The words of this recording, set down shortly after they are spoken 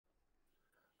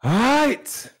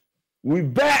right, we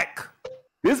back.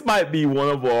 This might be one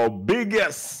of our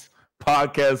biggest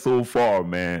podcasts so far,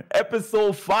 man.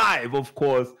 Episode 5, of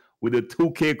course, with a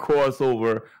 2K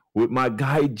crossover with my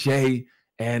guy Jay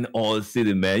and All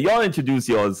City, man. Y'all introduce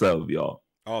yourself, y'all.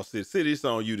 All City. City, it's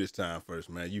on you this time first,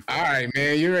 man. You all right,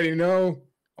 man. You already know.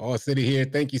 All City here.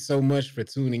 Thank you so much for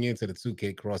tuning into the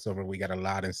 2K crossover. We got a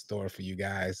lot in store for you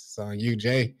guys. It's on you,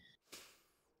 Jay.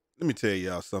 Let me tell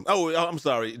y'all something. Oh, I'm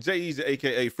sorry. Jay Easy,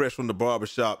 aka Fresh from the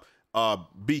Barbershop,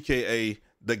 BKA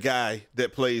the guy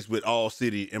that plays with All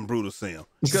City and Brutal Sam.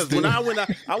 Because when I went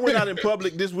out in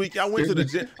public this week, I went to the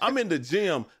gym. I'm in the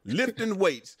gym lifting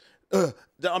weights.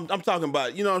 I'm talking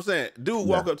about, you know what I'm saying? Dude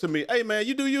walk up to me, hey man,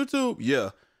 you do YouTube? Yeah.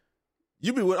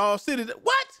 You be with All City?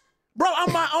 What? Bro,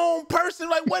 I'm my own person.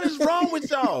 Like, what is wrong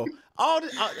with y'all? All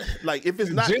this, like, if it's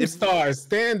not Gym stars,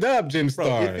 stand up, gym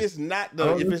stars. If it's not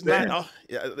the,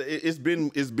 it's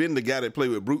been the guy that played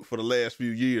with Brute for the last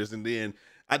few years, and then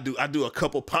I do a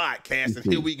couple podcasts, and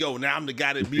here we go. Now I'm the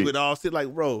guy that be with All City.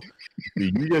 Like, bro,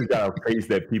 you just got a face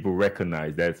that people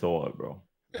recognize. That's all, bro.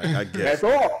 I guess that's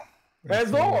all.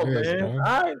 That's all, man. All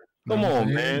right, come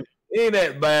on, man. Ain't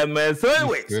that bad, man. So,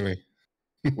 anyways.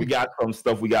 We got some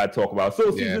stuff we got to talk about.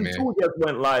 So season 2 just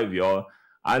went live, y'all.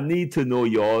 I need to know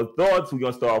your thoughts. We're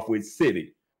going to start off with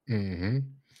City. All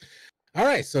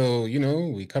right. So, you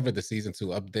know, we covered the season 2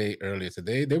 update earlier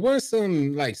today. There were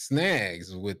some like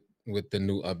snags with the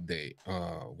new update.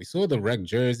 We saw the rec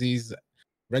jerseys.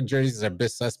 Rec jerseys are a bit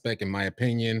suspect in my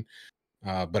opinion.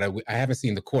 But I haven't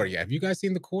seen the court yet. Have you guys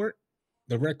seen the court?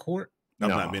 The rec court? I've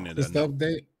not been in this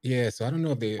update. Yeah, so I don't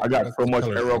know if they. I got so much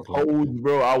error codes,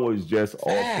 bro. I was just off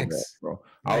of that, bro.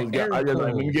 I just like,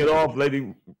 let me get off,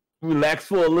 lady. Relax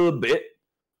for a little bit,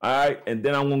 all right, and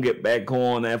then I'm gonna get back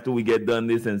on after we get done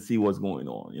this and see what's going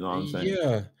on. You know what I'm saying?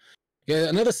 Yeah.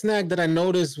 Another snag that I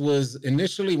noticed was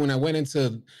initially when I went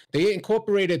into, they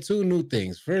incorporated 2 new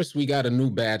things. First, we got a new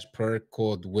badge perk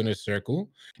called Winner Circle.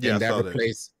 Yeah, and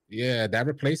that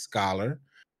replaced Scholar.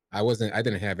 I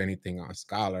didn't have anything on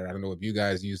Scholar. I don't know if you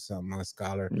guys use something on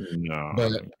Scholar. No.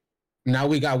 But now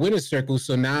we got Winner Circle,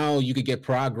 so now you could get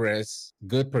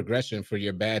good progression for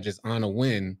your badges on a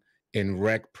win in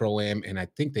Rec, Pro-Am, and I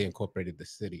think they incorporated the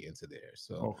city into there.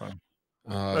 So,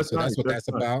 that's what that's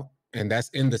about. And that's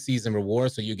in the season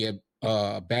reward. So you get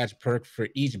a badge perk for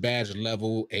each badge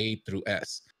level A through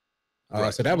S.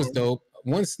 So that was dope.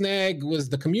 One snag was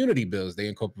the community bills. They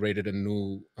incorporated a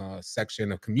new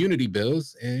section of community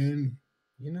bills, and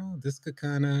you know, this could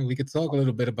we could talk a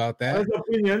little bit about that.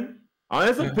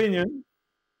 Honest opinion.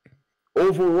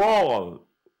 Overall,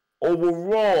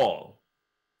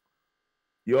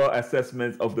 your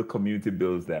assessment of the community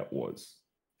bills that was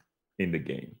in the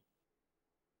game.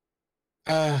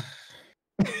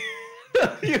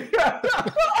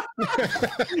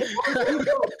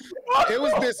 It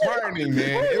was disheartening,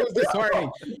 man. It was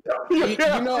disheartening. You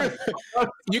know,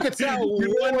 you could tell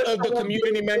one of the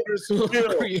community members who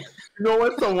you know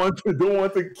what, someone don't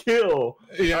want to kill.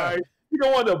 Yeah, right? You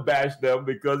don't want to bash them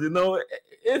because you know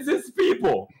it's his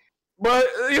people. But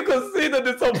you can see the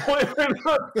disappointment.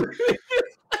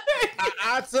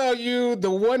 I'll tell you, the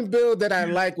one build that I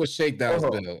like was Shakedown's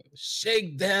build.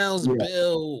 Shakedown's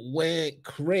build went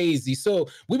crazy. So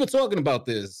we were talking about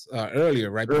this earlier,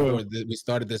 right before we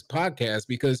started this podcast,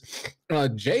 because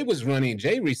Jay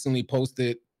recently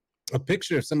posted a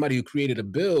picture of somebody who created a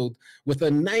build with a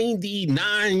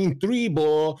 99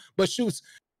 3-ball, but shoots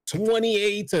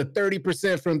 28 to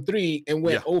 30% from 3 and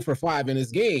went 0 for 5 in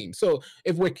his game. So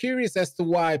if we're curious as to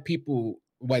why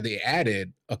they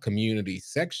added a community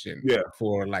section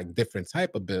for like different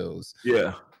type of builds.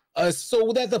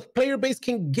 So that the player base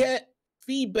can get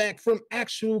feedback from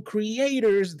actual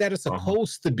creators that are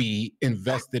supposed to be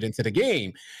invested into the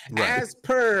game. As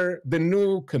per the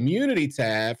new community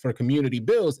tab for community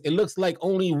builds, it looks like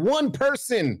only one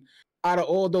person out of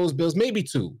all those builds, maybe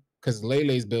 2, because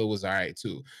Lele's build was all right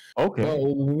too. Okay. But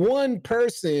one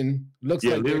person looks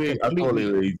like Lele, I saw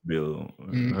Lele's build.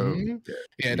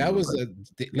 That was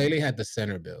Lele had the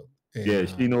center build. And,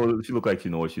 she looked like she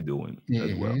knows what she's doing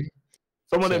as well.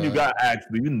 Some of them you got asked,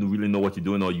 do you really know what you're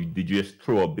doing, or did you just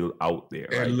throw a build out there?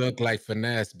 Right? It looked like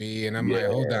finesse, B. And I'm like,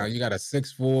 hold on, you got a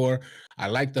 6'4". I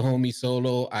like the homie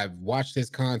Solo. I've watched his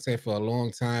content for a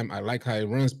long time. I like how he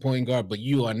runs point guard, but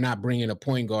you are not bringing a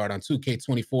point guard on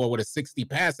 2K24 with a 60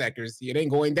 pass accuracy. It ain't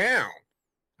going down.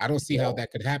 I don't see how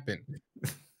that could happen.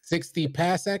 60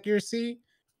 pass accuracy?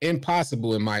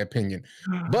 Impossible, in my opinion.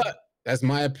 But that's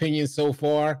my opinion so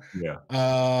far.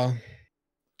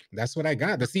 That's what I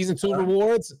got. The season 2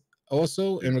 rewards,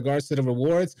 also in regards to the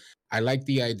rewards, I like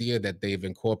the idea that they've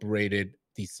incorporated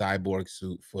the cyborg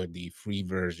suit for the free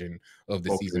version of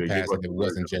the Okay, season they pass, gave us and it the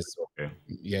wasn't version. just Okay.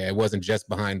 yeah, it wasn't just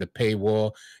behind the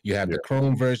paywall. You have Yeah. the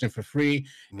Chrome version for free,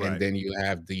 Right. and then you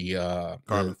have the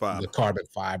Carbon fiber. the carbon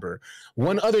fiber.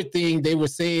 One other thing they were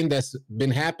saying that's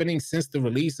been happening since the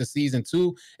release of season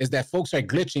 2 is that folks are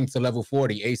glitching to level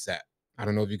 40 ASAP. I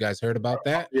don't know if you guys heard about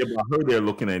that. Yeah, but I heard they're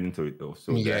looking into it though.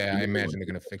 So Yeah, I imagine they're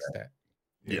gonna fix that.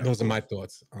 Yeah. Those are my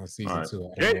thoughts on season All right.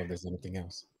 2. I don't know if there's anything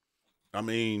else. I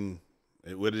mean,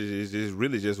 what it is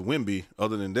really just Wimby.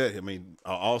 Other than that, I mean,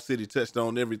 All City touched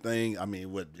on everything. I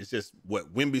mean, it's just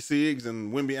Wimby Sigs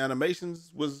and Wimby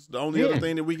animations was the only other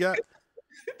thing that we got.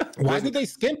 Why did they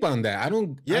skimp on that? I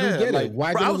don't get like, it.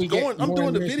 Why bro, didn't I'm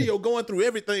doing the video, going through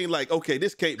everything. Like, okay,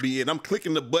 this can't be it. I'm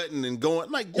clicking the button and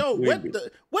going like, yo,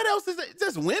 what else is that?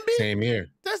 Just Wimby? Same here.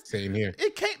 That's Same here.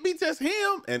 It can't be just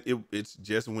him, and it's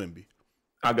just Wimby.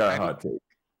 I got a hot take.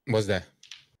 What's that?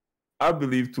 I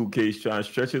believe 2K is trying to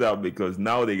stretch it out because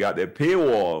now they got their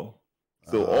paywall.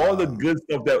 So all the good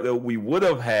stuff that we would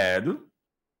have had,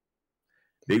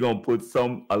 they're gonna put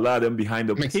a lot of them behind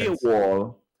the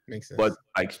paywall. Makes sense. But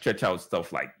like stretch out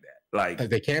stuff like that. Like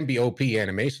they can't be OP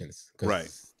animations, right?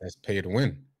 That's pay to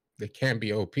win. They can't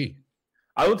be OP.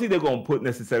 I don't think they're gonna put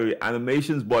necessarily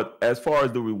animations, but as far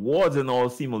as the rewards and all,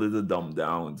 seem a little dumbed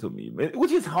down to me,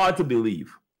 which is hard to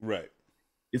believe. Right.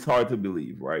 It's hard to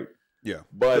believe, right? Yeah.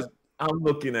 But I'm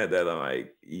looking at that. I'm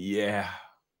like, yeah,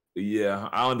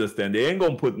 I understand. They ain't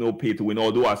gonna put no pay to win.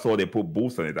 Although I saw they put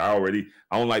boosts on it. I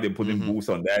don't like them putting boosts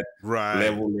on that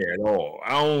level there at all.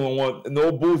 I don't want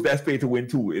no boost that's pay to win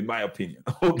too, in my opinion.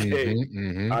 Okay,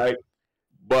 all right.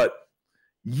 But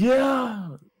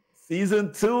yeah,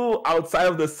 season 2 outside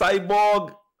of the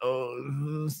cyborg,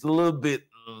 it's a little bit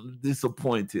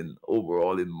disappointing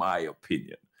overall, in my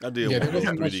opinion. I did want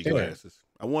them 3D glasses.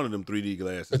 I wanted them 3D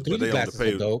glasses, but they on the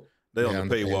pay. They on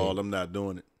the paywall. I'm not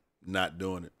doing it. Not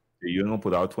doing it. You ain't gonna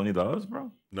put out $20,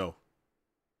 bro? No,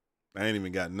 I ain't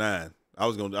even got 9. I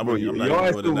was gonna. I'm not even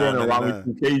still running around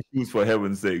with 2K shoes, for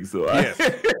heaven's sake. So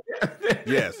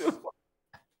yes.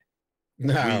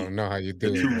 No, I don't know how you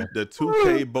do it. The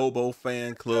 2K Bobo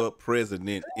fan club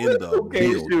president in the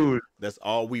build. That's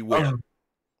all we wear.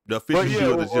 The official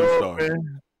shoe of the Gym Star.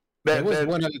 There was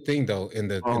one other thing though in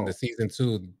the season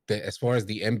 2 that, as far as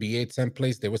the NBA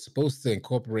templates, they were supposed to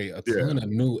incorporate a ton of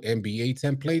new NBA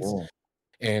templates.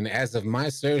 And as of my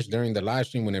search during the live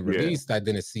stream when it released, I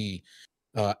didn't see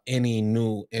any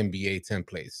new NBA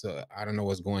templates. So I don't know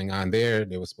what's going on there.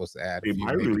 They were supposed to add. They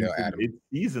might release it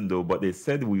season though, but they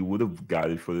said we would have got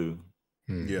it for the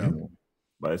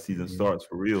by the season starts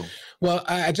for real. Well,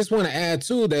 I just want to add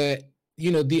too that,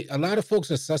 you know, a lot of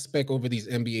folks are suspect over these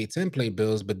NBA template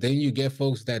builds, but then you get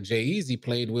folks that Jay Easy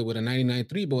played with a 99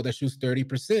 3-ball that shoots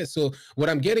 30%. So what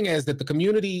I'm getting at is that the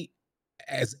community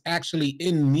is actually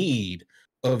in need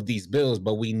of these builds,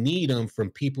 but we need them from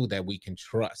people that we can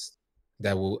trust,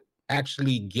 that will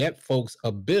actually get folks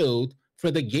a build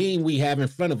for the game we have in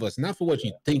front of us, not for what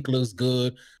you think looks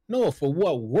good, no, for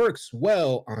what works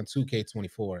well on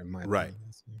 2K24 in my opinion.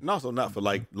 And also not for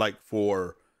like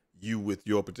for you with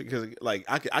your particular, like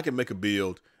I can make a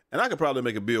build, and I could probably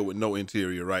make a build with no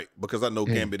interior, right? Because I know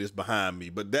Gambit is behind me,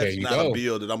 but that's not a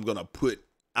build that I'm gonna put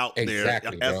out there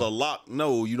as a lock.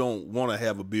 No, you don't want to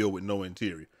have a build with no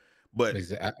interior. But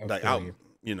like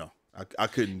I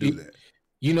couldn't do that.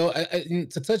 You know,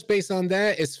 to touch base on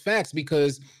that, it's facts,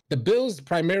 because the builds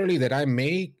primarily that I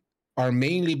make are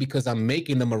mainly because I'm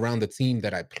making them around the team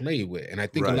that I play with. And I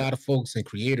think a lot of folks and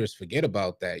creators forget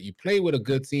about that. You play with a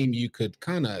good team, you could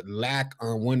kind of lack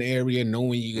on one area,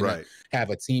 knowing you're going to have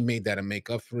a teammate that'll make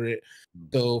up for it.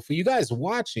 So for you guys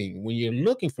watching, when you're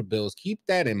looking for builds, keep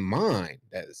that in mind,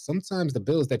 that sometimes the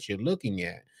builds that you're looking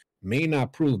at may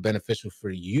not prove beneficial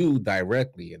for you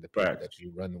directly in the people that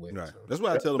you run with. So that's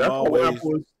why I tell them always.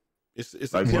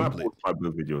 It's like when I post my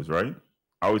build videos, right?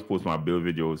 I always post my build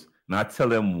videos, and I tell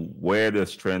them where the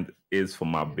strength is for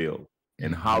my build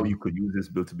and how you could use this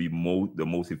build to be the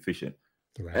most efficient.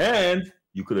 And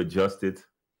you could adjust it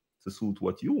to suit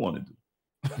what you want to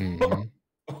do.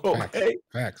 Okay.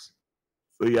 Facts.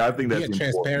 So yeah, I think that's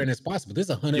transparent as possible. This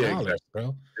is $100,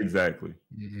 bro. Exactly.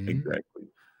 Exactly.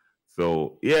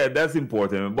 So yeah, that's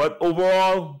important. But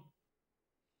overall,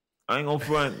 I ain't gonna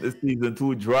front this season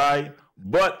 2 dry.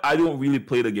 But I don't really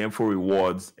play the game for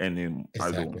rewards, and then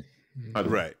I don't.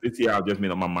 Right. This year I've just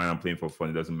made up my mind. I'm playing for fun.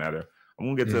 It doesn't matter. I'm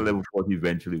gonna get to level 40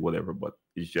 eventually, whatever. But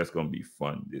it's just gonna be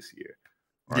fun this year.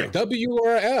 Right. W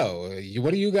or L?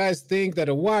 What do you guys think that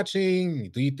are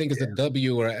watching? Do you think it's a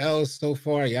W or L so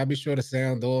far? Y'all be sure to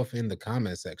sound off in the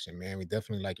comment section, man. We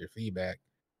definitely like your feedback.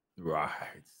 Right.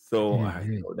 So I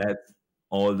know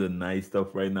all the nice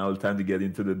stuff right now. It's time to get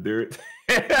into the dirt.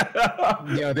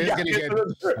 Yeah, this is gonna get.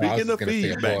 Speaking of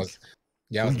feedback,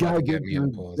 yeah, I was about to get me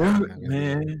on pause,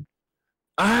 man.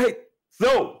 All right,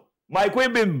 so Mike,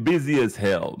 we've been busy as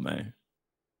hell, man.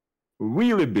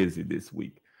 Really busy this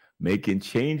week, making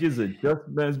changes,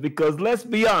 adjustments. Because let's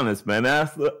be honest, man.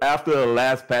 After the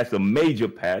last patch, the major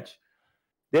patch,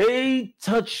 they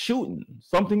touched shooting,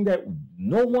 something that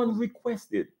no one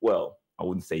requested. Well, I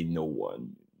wouldn't say no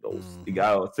one. You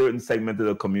got a certain segment of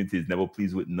the community is never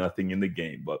pleased with nothing in the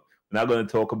game, but we're not going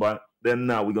to talk about them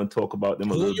now. We're going to talk about them.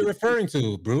 Who are you referring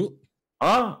to, Brute?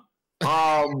 Huh?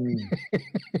 Put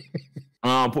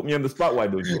me on the spot. Why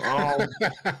don't you?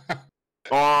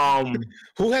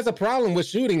 Who has a problem with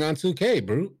shooting on 2K,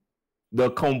 Brute?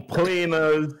 The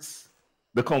complainers.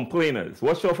 The complainers.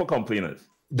 What's short for complainers?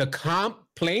 The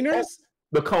complainers?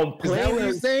 The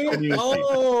complainers. Is that what you're saying?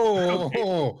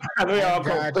 Oh, I know y'all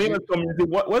complainers community.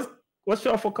 What's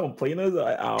short for complainers?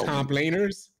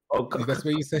 Complainers? Oh, that's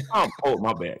what you said. Oh,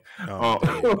 my bad.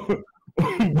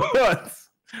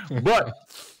 But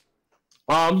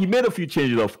he made a few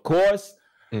changes, of course,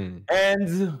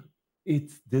 and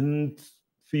it didn't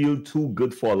feel too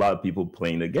good for a lot of people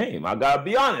playing the game. I gotta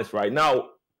be honest right now.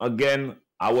 Again,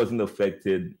 I wasn't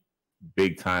affected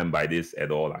big time by this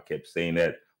at all. I kept saying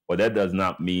that. But that does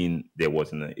not mean there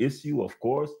wasn't an issue, of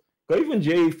course. Because even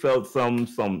Jay felt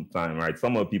sometime, right?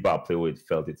 Some of the people I play with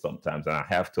felt it sometimes, and I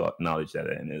have to acknowledge that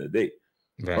at the end of the day.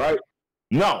 Right?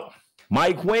 No.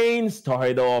 Mike Wayne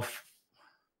started off,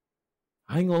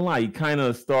 I ain't gonna lie, he kind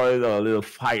of started a little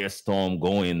firestorm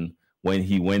going when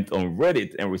he went on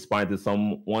Reddit and responded to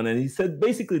someone, and he said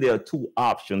basically there are two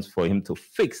options for him to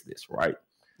fix this, right?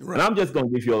 And I'm just gonna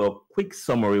give you a quick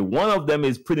summary. One of them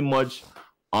is pretty much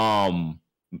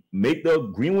make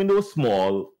the green window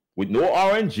small with no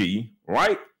RNG,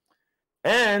 right?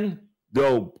 And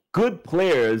the good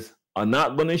players are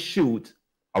not going to shoot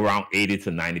around 80 to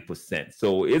 90%.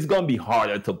 So it's going to be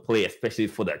harder to play, especially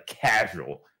for the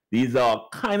casual. These are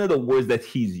kind of the words that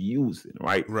he's using,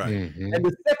 right? And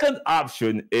the second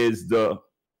option is the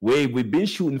way we've been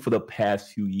shooting for the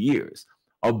past few years.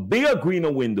 A bigger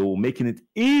greener window, making it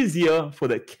easier for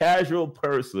the casual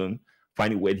person.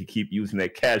 Find a way to keep using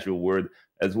that casual word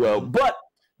as well, but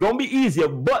gonna be easier,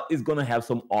 but it's gonna have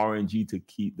some RNG to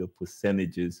keep the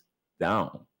percentages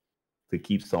down, to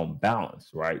keep some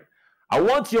balance, right? I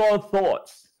want your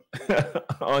thoughts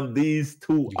on these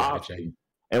two options,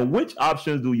 and which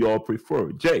options do y'all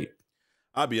prefer? Jay?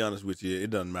 I'll be honest with you, it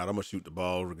doesn't matter. I'm gonna shoot the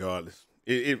ball regardless.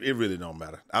 It really don't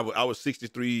matter. I was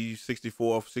 63,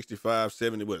 64, 65,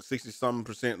 70,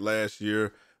 60-something% last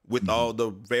year with all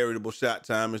the variable shot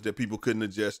timers that people couldn't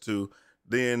adjust to.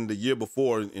 Then the year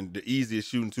before, in the easiest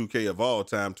shooting 2K of all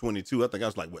time, 22, I think I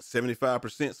was like,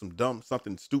 75%,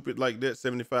 something stupid like that,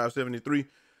 75, 73.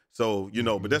 So,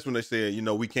 but that's when they said,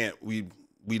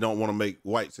 we don't want to make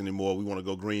whites anymore. We want to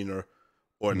go green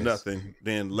or nothing.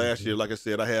 Then last year, like I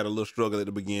said, I had a little struggle at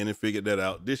the beginning, figured that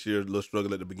out. This year, a little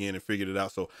struggle at the beginning, figured it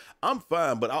out. So I'm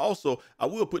fine, but I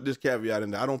will put this caveat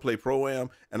in there. I don't play Pro-Am,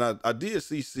 and I did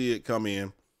see Sid come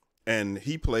in, and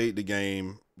he played the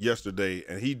game yesterday,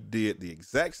 and he did the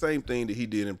exact same thing that he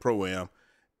did in Pro-Am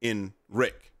in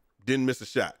Rec. Didn't miss a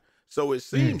shot. So it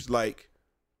seems like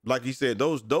he said,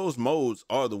 those modes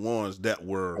are the ones that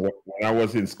were. When I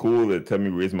was in school, they tell me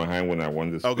raise my hand when I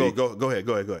wanted to speak. Oh, go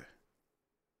ahead.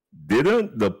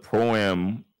 Didn't the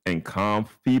Pro-Am and Comp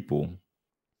people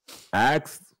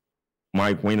ask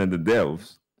Mike Wayne and the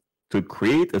devs to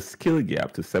create a skill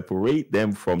gap to separate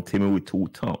them from teaming with two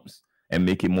thumbs and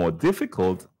make it more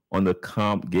difficult on the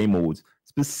comp game modes,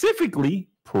 specifically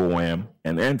Pro-Am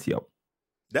and Antioch?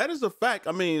 That is a fact.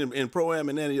 I mean, in Pro-Am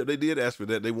and Antioch, they did ask for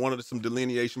that. They wanted some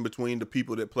delineation between the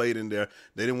people that played in there.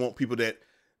 They didn't want people that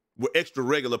were extra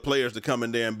regular players to come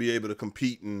in there and be able to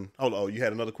compete. And hold on, you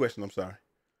had another question. I'm sorry.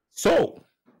 So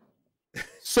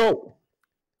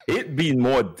it being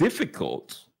more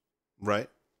difficult, right,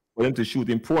 for them to shoot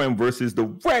in Pro-Am versus the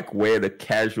Rec, where the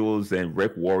casuals and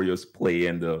Rec warriors play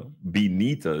and the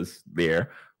beneathers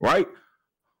there, right?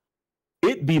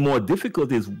 It be more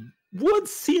difficult would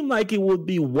seem like it would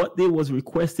be what they was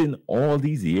requesting all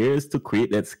these years to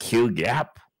create that skill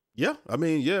gap. Yeah, I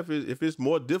mean, yeah, if it's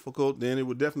more difficult, then it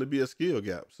would definitely be a skill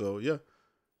gap. So yeah.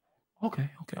 Okay.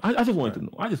 I just wanted to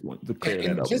know. I just wanted to clear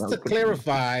that up. Just to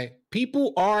clarify,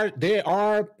 there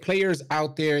are players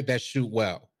out there that shoot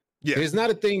well. Yeah, it's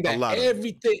not a thing that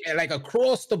everything, like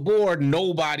across the board,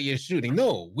 nobody is shooting.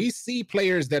 No, we see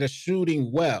players that are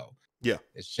shooting well. Yeah,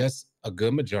 it's just a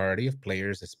good majority of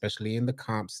players, especially in the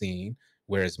comp scene,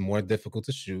 where it's more difficult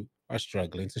to shoot, are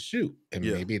struggling to shoot, and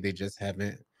maybe they just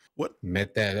haven't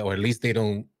met that, or at least they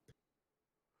don't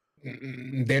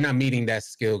they're not meeting that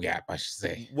skill gap, I should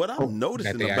say. What I'm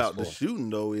noticing about the shooting,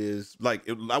 though, is like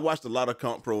I watched a lot of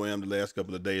Comp Pro-Am the last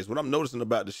couple of days. What I'm noticing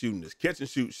about the shooting is catch and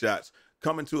shoot shots,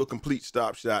 coming to a complete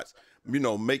stop shots, you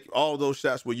know, make all those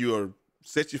shots where you are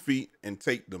set your feet and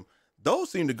take them.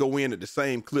 Those seem to go in at the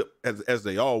same clip as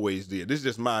they always did. This is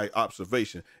just my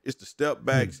observation. It's the step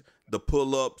backs, the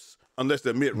pull-ups, unless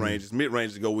they're mid-ranges.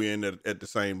 Mid-ranges go in at the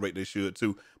same rate they should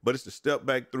too. But it's the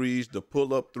step-back threes, the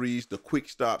pull-up threes, the quick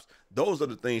stops. Those are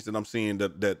the things that I'm seeing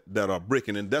that are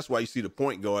bricking. And that's why you see the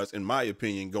point guards, in my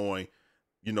opinion, going,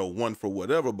 you know, one for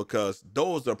whatever, because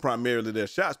those are primarily their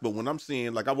shots. But when I'm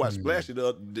seeing, like I watched Splashy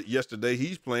yesterday,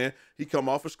 he's playing, he come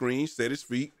off a screen, set his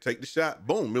feet, take the shot,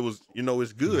 boom. It was, you know,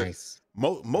 it's good. Nice.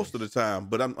 Most of the time.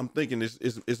 But I'm thinking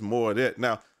it's more of that.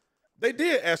 Now, they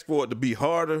did ask for it to be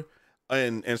harder.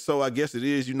 And so I guess it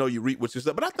is, you know, you reap what you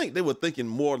sow. But I think they were thinking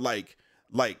more like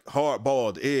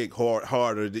hard-boiled egg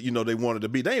harder that, you know, they wanted to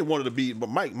be. They ain't wanted to be, but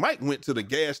Mike went to the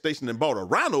gas station and bought a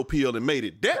rhino pill and made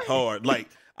it that hard. Like,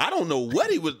 I don't know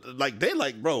what he was like. They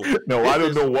like, bro. No, I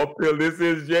don't know what pill this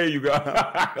is, Jay. You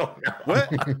got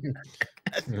what?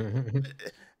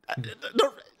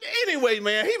 Anyway,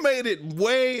 man, he made it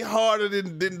way harder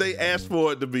than they asked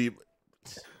for it to be.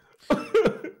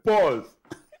 Pause.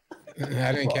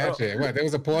 I didn't catch it. What? There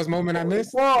was a pause moment I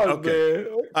missed. Pause, Okay. man.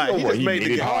 All right, he just made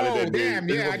the game. Oh, damn!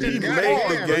 Yeah, I just He got made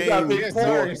it. the game Yes,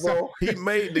 sorry. He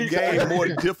made the game more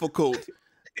difficult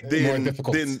than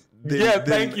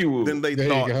thank you. Than they There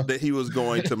you thought go. that he was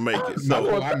going to make it. No,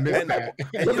 So, I missed that.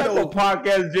 and What you type know, of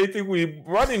podcast Jay think we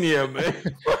running here, man?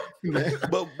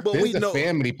 but This we is a know.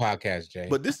 family podcast, Jay.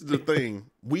 But this is the thing.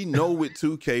 We know with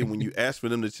 2K, when you ask for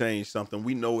them to change something,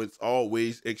 we know it's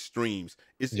always extremes.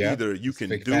 It's either you can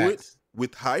big do facts. it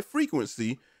with high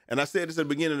frequency, and I said this at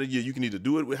the beginning of the year, you can either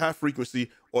do it with high frequency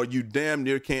or you damn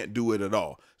near can't do it at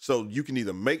all. So you can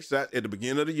either make shots at the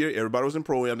beginning of the year, everybody was in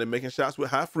Pro-Am, they're making shots with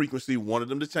high frequency, wanted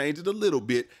them to change it a little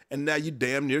bit, and now you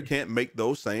damn near can't make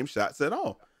those same shots at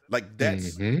all. Like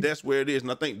that's where it is.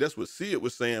 And I think that's what Sid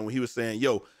was saying when he was saying,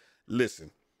 yo, listen,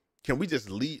 can we just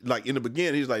leave? Like in the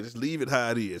beginning, he's like, just leave it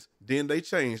how it is. Then they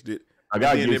changed it. I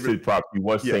gotta give Sid props. He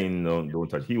was saying no, don't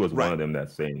touch. He was Right. one of them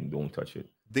that's saying don't touch it.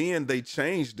 Then they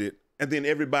changed it, and then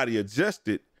everybody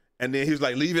adjusted. And then he was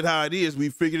like, leave it how it is. We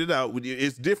figured it out.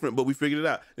 It's different, but we figured it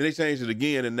out. And they changed it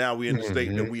again, and now we're in the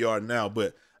state that we are now.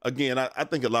 But again, I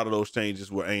think a lot of those changes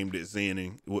were aimed at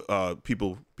zenning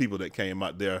people that came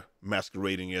out there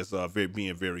masquerading as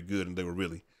being very good, and they were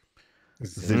really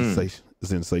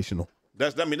sensational.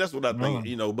 That's what I think,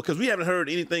 you know, because we haven't heard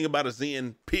anything about a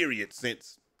Zen period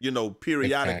since, you know,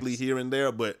 periodically here and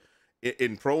there, but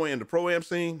in the Pro-Am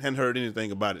scene, hadn't heard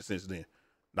anything about it since then.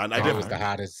 It was the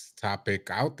hottest topic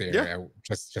out there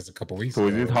just a couple weeks So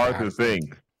ago. it's hard to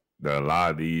think that a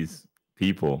lot of these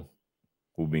people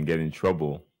who've been getting in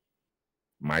trouble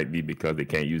might be because they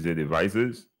can't use their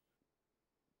devices.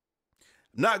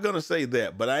 Not gonna say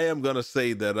that, but I am gonna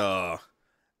say that Why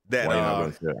you not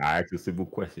gonna say that? I asked a simple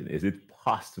question: is it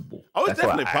possible? Oh, it's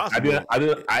definitely possible.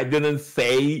 I didn't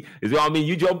say. Is what I mean.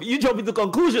 You jump into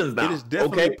conclusions now. It is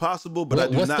definitely possible, but I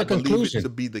do not believe it to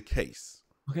be the case.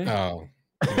 Okay. Oh.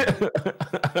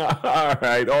 All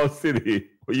right, All City.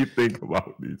 What do you think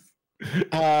about this?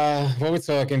 What we're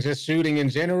talking, just shooting in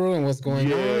general and what's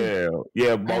going on?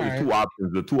 Yeah, about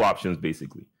the two options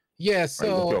basically. Yeah,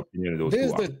 so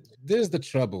right, there's the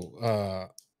trouble.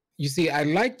 You see, I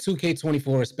like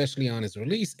 2K24, especially on its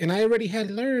release, and I already had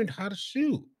learned how to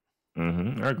shoot. I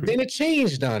agree. Then it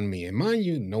changed on me, and mind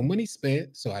you, no money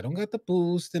spent, so I don't got the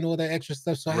boost and all that extra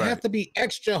stuff. So I have to be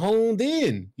extra honed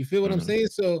in. You feel what I'm saying?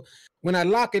 So when I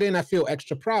lock it in, I feel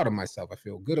extra proud of myself. I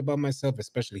feel good about myself,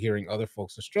 especially hearing other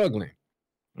folks are struggling.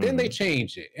 Then they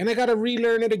change it, and I got to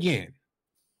relearn it again.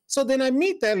 So then I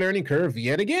meet that learning curve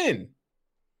yet again.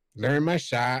 Learn my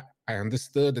shot. I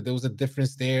understood that there was a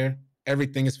difference there.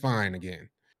 Everything is fine again.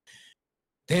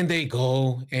 Then they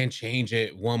go and change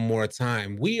it one more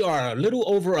time. We are a little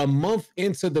over a month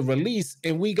into the release,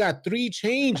 and we got 3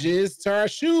 changes to our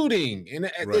shooting.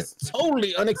 And it's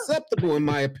totally unacceptable, in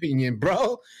my opinion,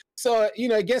 bro. So, you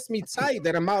know, it gets me tight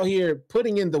that I'm out here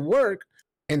putting in the work.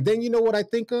 And then you know what I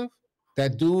think of?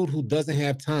 That dude who doesn't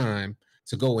have time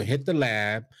to go and hit the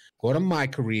lab, go to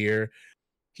MyCareer.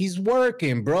 He's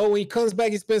working, bro. When he comes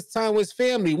back, he spends time with his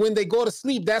family. When they go to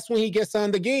sleep, that's when he gets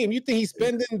on the game. You think he's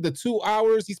spending the 2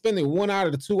 hours? He's spending 1 out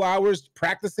of the 2 hours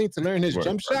practicing to learn his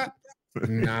jump shot?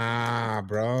 Nah,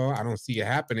 bro. I don't see it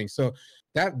happening. So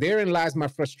therein lies my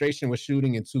frustration with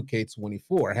shooting in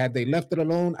 2K24. Had they left it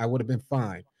alone, I would have been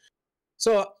fine.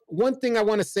 So one thing I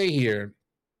want to say here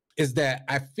is that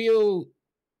I feel,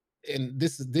 and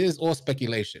this is all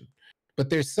speculation, But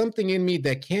there's something in me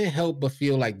that can't help but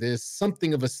feel like there's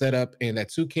something of a setup, and that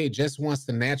 2K just wants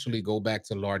to naturally go back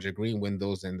to larger green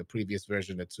windows than the previous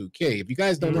version of 2K. If you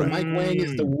guys don't know, Mike Wang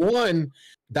is the one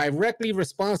directly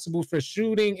responsible for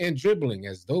shooting and dribbling,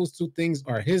 as those two things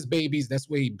are his babies. That's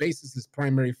where he bases his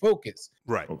primary focus.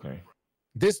 Right. Okay.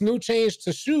 This new change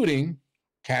to shooting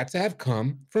had to have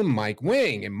come from Mike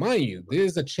Wang. And mind you,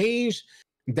 there's a change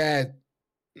that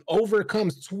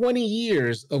overcomes 20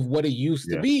 years of what it used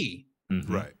to be.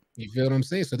 Right. You feel what I'm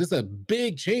saying? So this is a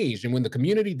big change. And when the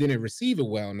community didn't receive it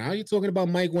well, now you're talking about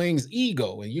Mike Wang's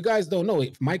ego. And you guys don't know,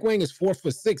 if Mike Wang is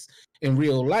 4'6" in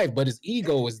real life, but his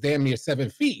ego is damn near 7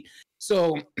 feet.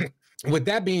 So with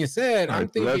that being said, I'm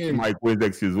thinking that's Mike Wang's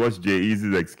excuse. What's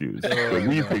Jay-Eazy's excuse?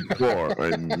 We think 4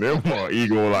 and they're more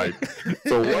ego like.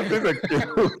 So what's his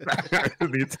excuse? I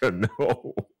need to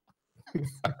know.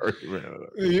 Sorry, man.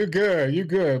 You're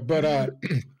good. But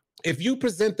if you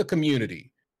present the community,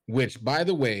 which, by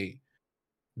the way,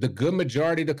 the good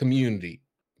majority of the community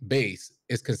base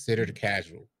is considered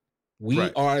casual. We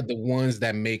are the ones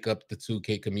that make up the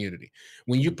 2K community.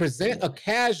 When you present a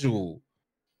casual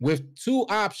with two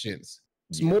options,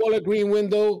 smaller green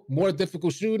window, more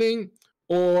difficult shooting,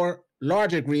 or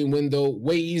larger green window,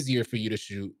 way easier for you to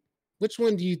shoot, which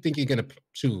one do you think you're going to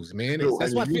choose, man?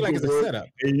 That's why I feel like it's a setup.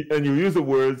 And you use the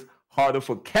words harder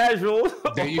for casual.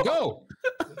 There you go.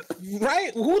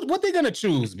 Right? What they gonna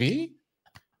choose, B?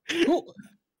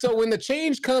 So when the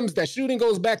change comes, that shooting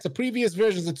goes back to previous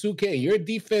versions of 2K, your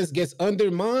defense gets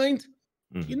undermined,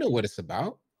 you know what it's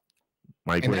about.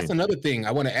 And that's another thing.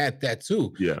 I want to add that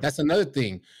too. Yeah. That's another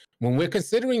thing. When we're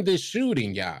considering this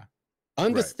shooting,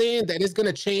 understand that it's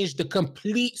gonna change the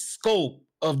complete scope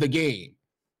of the game.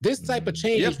 This type of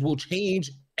change will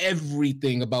change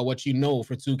everything about what you know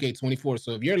for 2K24.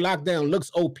 So if your lockdown looks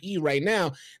OP right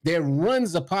now, there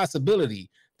runs a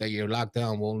possibility that your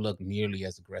lockdown won't look nearly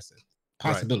as aggressive.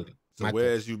 Possibility. So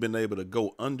whereas you've been able to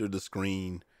go under the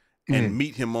screen and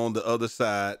meet him on the other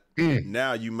side,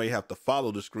 now you may have to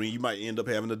follow the screen. You might end up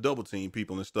having to double team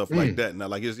people and stuff like that. Now,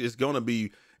 like it's gonna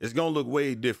look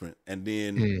way different. And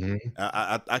then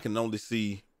I can only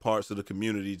see parts of the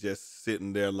community just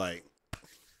sitting there like,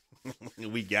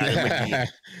 we got him again.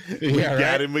 We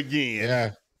got him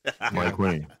again. Yeah.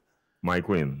 Mike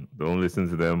Wayne. Don't listen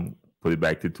to them. Put it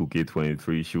back to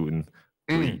 2K23 shooting.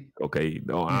 Okay.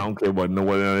 No, I don't care what no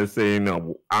one else is saying.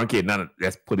 No, I don't care. None of,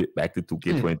 let's put it back to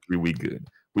 2K23. We good.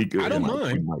 We good. I don't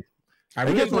mind. I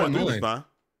really don't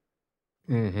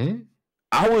mind.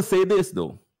 I would say this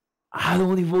though. I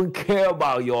don't even care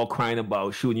about y'all crying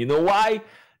about shooting. You know why?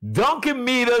 Dunking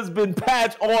meters been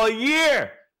patched all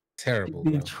year. Terrible. It's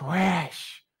been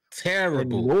trash.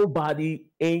 Terrible. And nobody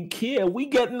ain't care. We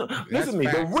getting listen to me.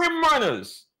 The rim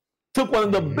runners took one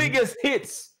of the biggest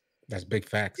hits. That's big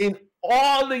facts. In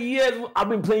all the years I've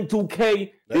been playing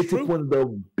 2K, they took one of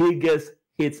the biggest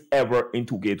hits ever in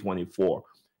 2K24.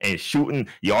 And shooting,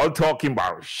 y'all talking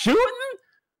about shooting?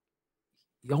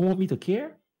 Y'all want me to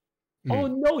care? Oh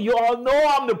no, you all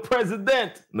know I'm the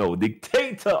president. No,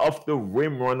 dictator of the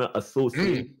Rim Runner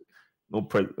Association. No,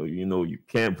 you know, you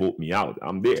can't vote me out.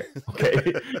 I'm there.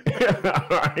 Okay. All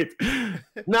right.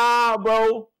 Nah,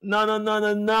 bro.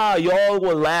 No. Y'all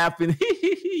were laughing.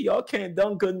 Y'all can't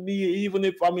dunk on me, even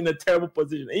if I'm in a terrible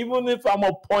position. Even if I'm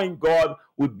a point guard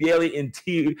with barely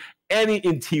any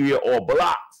interior or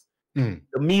blocks. The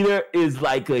meter is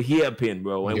like a hairpin,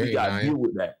 bro. And we gotta deal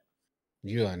with that.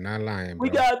 You are not lying, bro. We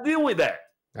gotta deal with that.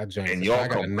 And y'all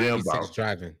complain about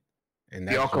driving. And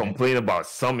y'all complain about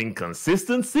some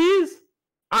inconsistencies.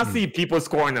 I see people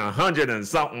scoring 100 and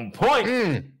something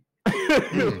points.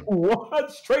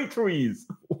 What? Straight trees.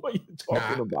 What are you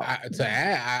talking about?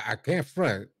 I can't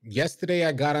front. Yesterday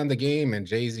I got on the game, and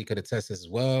Jay-Z could attest this as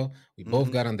well. We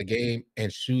both got on the game, and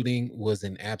shooting was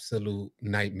an absolute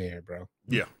nightmare, bro.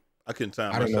 Yeah. I couldn't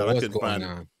time myself.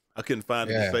 I couldn't find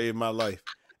it to save my life.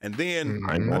 And then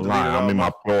I ain't gonna lie, I'm in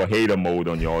my pro hater mode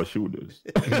on y'all shooters.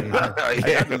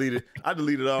 I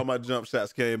deleted all my jump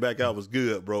shots, came back, I was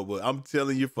good, bro. But I'm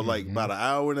telling you, for like about an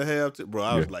hour and a half, bro,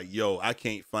 I was like, yo, I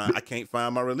can't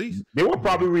find my release. They were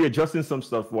probably readjusting some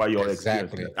stuff while y'all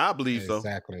exactly. I believe so.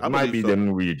 I might be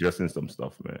them readjusting some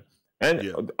stuff, man.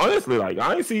 And honestly, like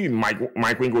I ain't seen Mike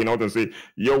Wing going out and say,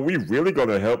 yo, we really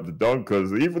gonna help the dunk,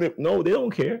 because even if they don't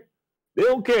care. They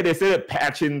don't care. They said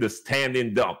patching the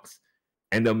standing dunks.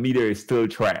 And the meter is still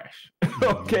trash.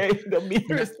 Okay? The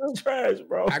meter is still trash,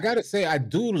 bro. I gotta say, I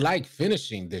do like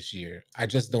finishing this year. I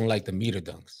just don't like the meter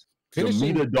dunks.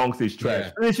 Finishing, the dunks is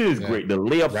trash. Finishing is great. The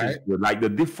layups is good. Like the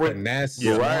different finesse,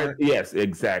 right? Yes,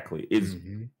 exactly. It's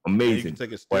amazing.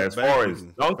 Take a step but as far as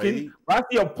dunking, if I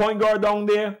see a point guard down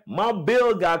there, my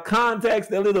bill got contacts.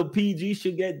 That little PG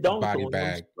should get dunked body on.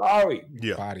 bag. I'm sorry.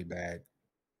 Yeah. Body bag.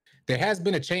 There has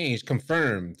been a change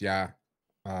confirmed. Yeah.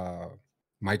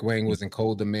 Mike Wang was in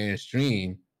cold demand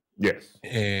stream. Yes.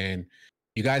 And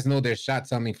you guys know there's shot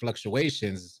timing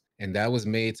fluctuations, and that was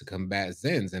made to combat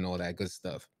Zens and all that good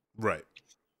stuff. Right.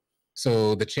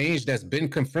 So the change that's been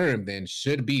confirmed and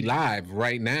should be live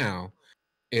right now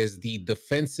is the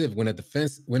defensive. When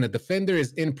a defender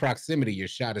is in proximity, your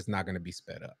shot is not going to be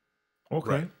sped up. Okay.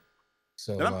 Right.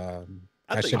 So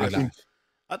I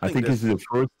think this is the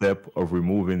first step of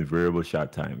removing variable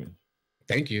shot timing.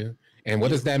 Thank you. And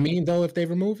what does that mean, though, if they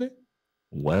remove it?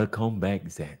 Welcome back,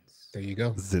 Zens. There you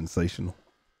go. Sensational.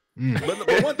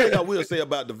 But one thing I will say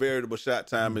about the variable shot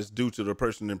time is due to the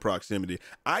person in proximity.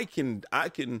 I can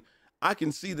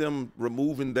see them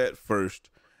removing that first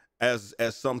as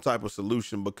some type of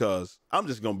solution, because I'm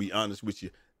just gonna be honest with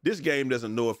you. This game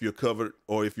doesn't know if you're covered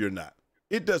or if you're not.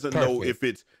 It doesn't know if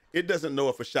it doesn't know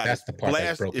if a shot is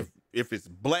blast if it's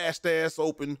blast ass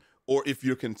open or if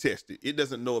you're contested. It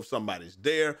doesn't know if somebody's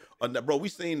there or not. Bro, we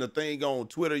seen the thing on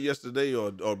Twitter yesterday,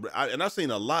 and I've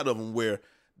seen a lot of them where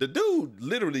the dude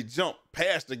literally jumped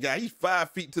past the guy. He's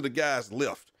 5 feet to the guy's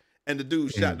left, and the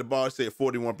dude shot the ball. Said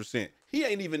 41%. He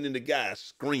ain't even in the guy's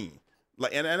screen.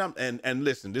 Like, and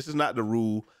listen, this is not the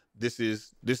rule.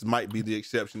 This might be the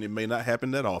exception. It may not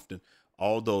happen that often.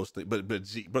 All those things,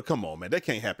 but come on, man, that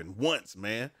can't happen once,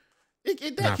 man.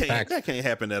 That can't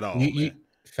happen at all.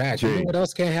 Facts. You know what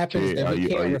else can't happen is that we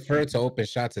can't refer to open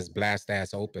shots as blast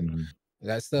ass open.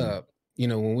 That's the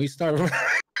when we start.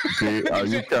 Jay, are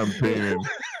you campaigning?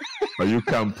 Are you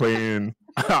campaigning?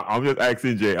 I'm just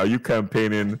asking Jay. Are you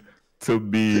campaigning to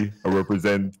be a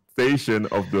representation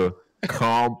of the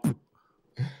comp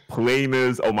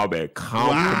planers? Oh my bad.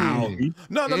 Wow.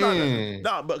 No.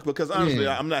 But because honestly,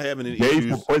 I'm not having any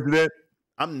issues. President.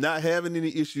 I'm not having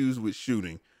any issues with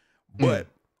shooting, but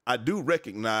I do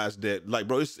recognize that, like,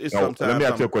 bro, it's sometimes. Let me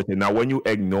ask you a question. Now, when you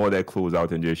ignore that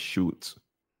closeout and just shoot,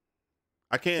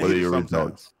 I can't hit it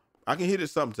sometimes. I can hit it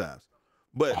sometimes.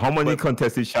 But how many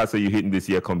contested shots are you hitting this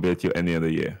year compared to any other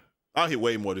year? I'll hit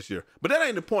way more this year, but that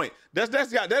ain't the point. That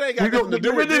ain't got nothing to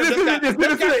do with this. That's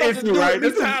got something to do with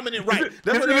me timing it right.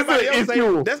 That's what everybody else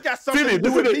saying. That's got something to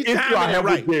do with me timing it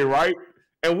right. Right?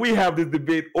 And we have this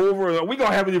debate over, and we're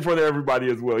gonna have it in front of everybody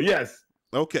as well. Yes.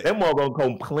 Okay. Them all gonna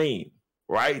complain,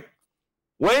 right?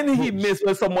 When he missed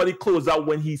when somebody closed out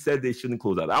when he said they shouldn't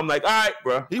close out. I'm like, all right,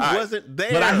 bro. He wasn't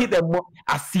there. But I hit that.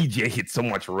 I see Jay hit so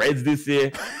much reds this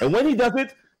year, and when he does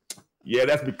it. Yeah,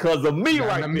 that's because of me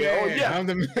right there. Oh, yeah. I'm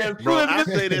the man. Bro, I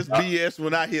say that's BS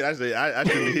when I hit. I say I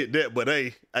shouldn't have hit that, but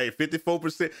hey,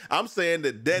 54%. I'm saying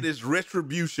that is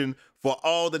retribution for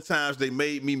all the times they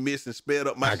made me miss and sped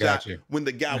up my shot when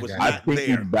the guy was not there.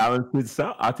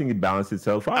 I think it balanced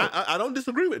itself out. I don't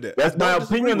disagree with that. That's my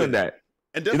opinion on that.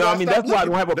 And that's why that's why I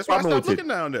don't have a problem with it.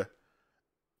 Down there.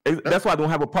 That's why I don't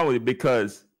have a problem with it,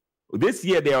 because this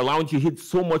year they're allowing you to hit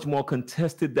so much more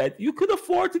contested that you could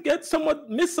afford to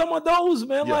miss some of those,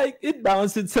 man. Yeah. Like, it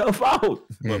balanced itself out.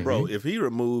 But bro, if he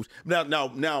removes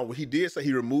now he did say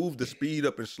he removed the speed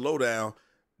up and slow down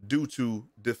due to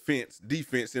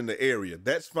defense in the area.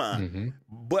 That's fine.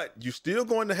 But you're still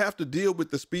going to have to deal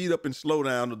with the speed up and slow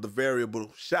down of the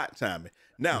variable shot timing.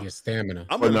 Now, your stamina.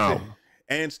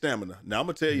 And stamina. Now I'm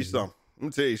gonna tell you something. Let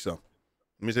me tell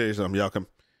you something. Y'all come.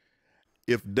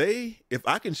 If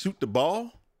I can shoot the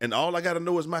ball and all I gotta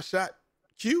know is my shot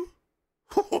cue,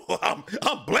 I'm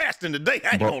blasting today.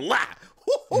 I ain't gonna lie.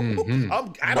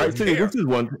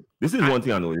 This is one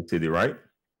thing I know in the city, right?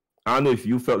 I don't know if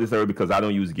you felt this earlier, because I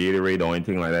don't use Gatorade or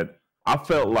anything like that. I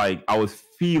felt like I was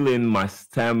feeling my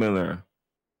stamina.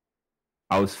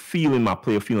 I was feeling my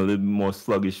player feeling a little bit more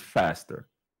sluggish faster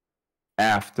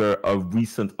after a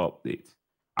recent update.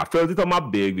 I felt it on my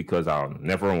big, because I'll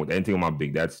never run with anything on my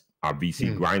big. That's our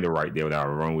VC grinder right there that I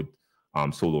run with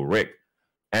Solo Rick.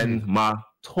 And my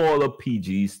taller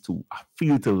PGs too. I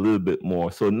feel it a little bit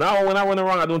more. So now when I run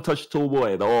around, I don't touch turbo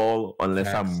at all unless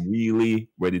I'm really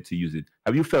ready to use it.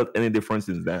 Have you felt any difference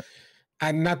in that?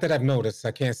 Not that I've noticed.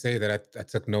 I can't say that I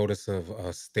took notice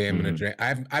of stamina drain.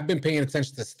 I've been paying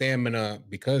attention to stamina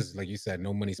because, like you said,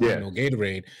 no money spent, no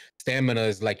Gatorade. Stamina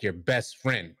is like your best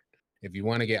friend. If you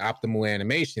want to get optimal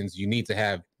animations, you need to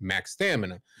have max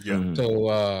stamina. Yeah.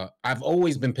 So I've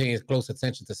always been paying close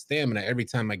attention to stamina every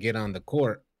time I get on the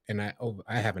court, and I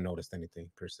haven't noticed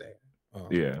anything per se.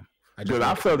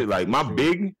 I felt it like my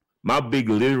big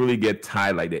literally get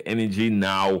tired, like the energy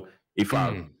now. If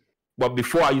But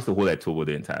before I used to hold that turbo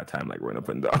the entire time, like run up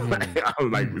and down. I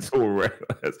was like so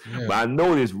reckless. Yeah. But I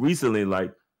noticed recently,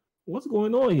 like, what's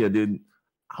going on here?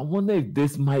 I wonder if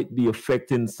this might be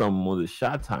affecting some of the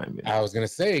shot timing. I was gonna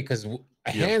say, because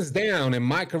hands down in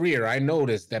my career, I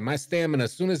noticed that my stamina,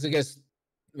 as soon as it gets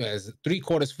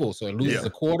 3/4 full, so it loses a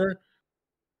quarter,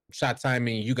 shot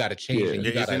timing, you got to change it.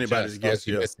 You got to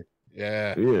adjust.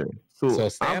 Yeah. So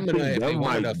stamina, if that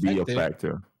might be a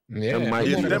factor.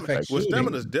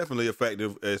 Stamina is definitely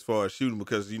effective as far as shooting,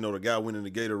 because you know the guy winning the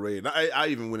Gatorade. I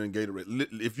even win in Gatorade.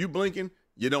 If you blinking,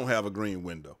 you don't have a green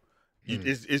window.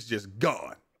 It's just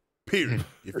gone. Period.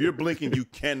 If you're blinking, you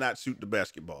cannot shoot the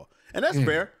basketball, and that's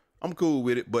fair. I'm cool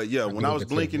with it. But yeah, when I was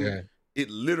blinking, it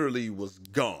literally was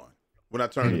gone when I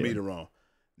turned the meter on.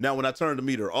 Now, when I turned the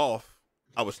meter off,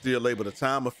 I was still able to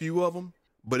time a few of them,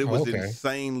 but it was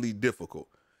insanely difficult.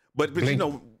 But you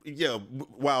know,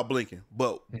 while blinking,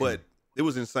 but it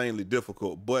was insanely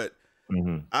difficult. But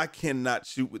I cannot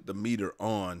shoot with the meter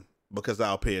on because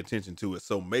I'll pay attention to it.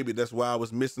 So maybe that's why I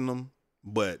was missing them.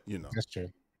 But you know, that's true.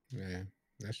 Yeah,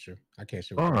 that's true. I can't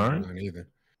shoot with the meter on either.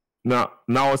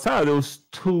 Now aside of those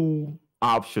two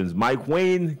options, Mike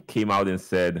Wayne came out and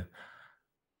said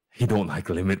he don't like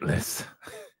Limitless.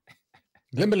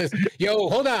 Limitless. Yo,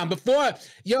 hold on.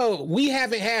 We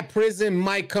haven't had Prison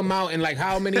Mike come out in like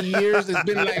how many years? It's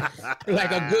been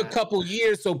like a good couple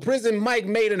years. So Prison Mike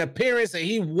made an appearance and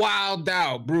he wilded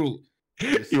out, bro.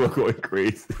 He was going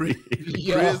crazy.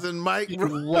 Prison Mike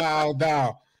wilded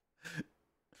out.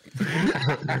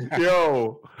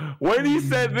 Yo, when he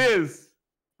said this,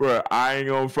 bro, I ain't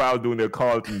gonna fry doing the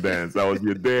Carlton dance. I was,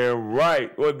 you're damn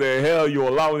right. What the hell? You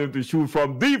allowing him to shoot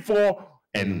from D4?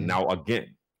 And now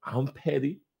again, I'm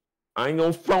petty. I ain't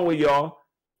gonna front with y'all.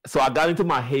 So I got into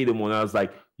my hate when I was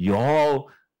like, y'all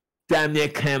damn near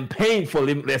campaign for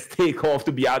Limitless Takeoff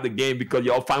to be out of the game because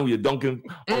y'all find you're dunking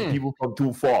on people from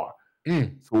too far.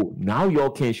 So now y'all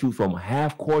can't shoot from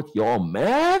half court. Y'all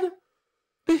mad?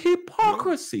 The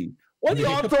hypocrisy. What are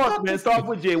your thoughts, man? Start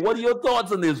with Jay. What are your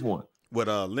thoughts on this one? With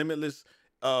Limitless,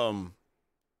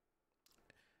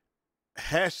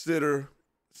 Hash Sitter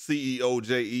CEO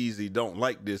Jay Easy don't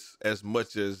like this as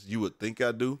much as you would think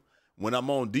I do. When I'm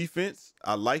on defense,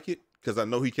 I like it because I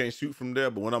know he can't shoot from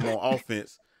there. But when I'm on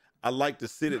offense, I like to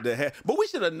sit at the hash. But we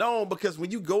should have known, because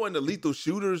when you go into Lethal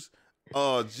Shooters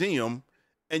gym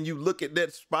and you look at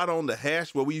that spot on the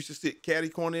hash where we used to sit caddy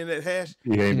corner in that hash,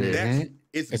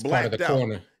 it's blacked out.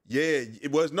 Corner. Yeah,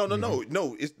 it was no.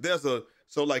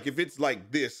 So like if it's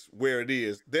like this where it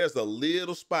is, there's a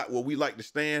little spot where we like to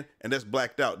stand, and that's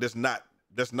blacked out. That's not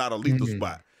a lethal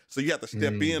spot. So you have to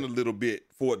step in a little bit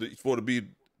for it to be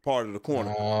part of the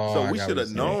corner. So we should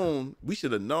have known. We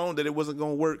should have known that it wasn't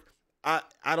going to work. I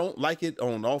don't like it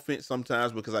on offense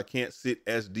sometimes because I can't sit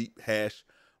as deep hash,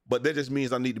 but that just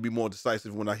means I need to be more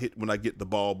decisive when I get the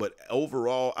ball. But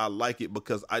overall, I like it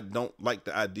because I don't like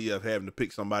the idea of having to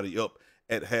pick somebody up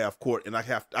at half court, and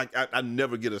I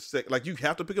never get a sec. Like, you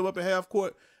have to pick him up at half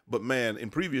court, but man, in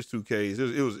previous 2Ks,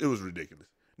 it was ridiculous.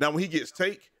 Now when he gets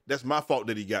take, that's my fault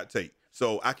that he got take,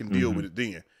 so I can deal with it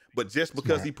then. But just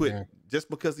because he put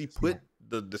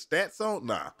the stats on,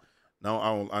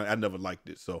 I never liked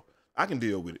it, so I can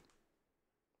deal with it.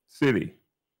 City,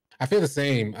 I feel the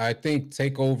same. I think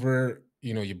takeover,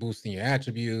 you're boosting your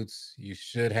attributes. You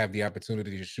should have the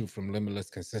opportunity to shoot from Limitless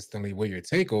consistently with your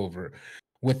takeover.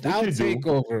 Without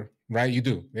takeover, right? You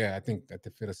do. Yeah, I think that they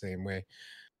feel the same way.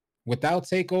 Without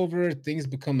takeover, things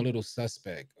become a little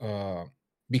suspect.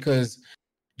 Because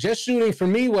just shooting, for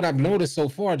me, what I've noticed so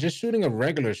far, just shooting a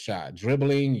regular shot,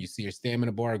 dribbling, you see your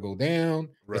stamina bar go down.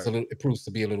 Right. It proves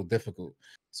to be a little difficult.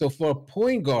 So for a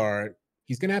point guard,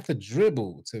 he's going to have to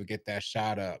dribble to get that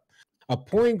shot up. A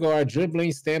point guard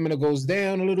dribbling, stamina goes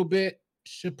down a little bit,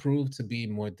 should prove to be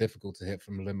more difficult to hit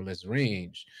from limitless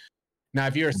range. Now,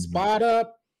 if you're a spot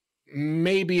up,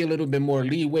 maybe a little bit more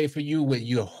leeway for you with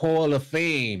your Hall of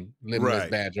Fame limitless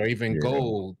badge, or even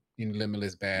gold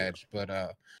limitless badge. But I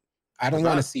don't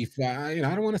want to see I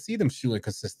don't want to see them shooting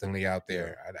consistently out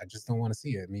there. I just don't want to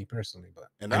see it, me personally. But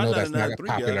I know that's not a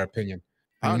popular opinion.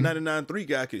 Our 99.3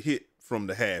 guy could hit from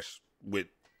the hash with.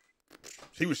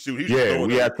 He was shooting.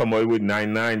 We had somebody with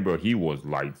 99, but he was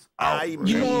lights out.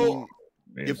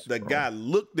 If the guy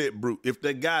looked at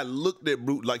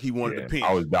Brute, like he wanted to pin,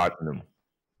 I was dodging him.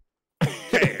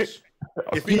 Cash.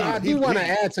 I do want to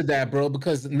add to that, bro,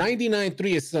 because 99.3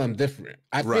 is something different.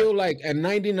 I feel like at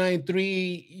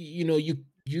 99.3,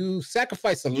 you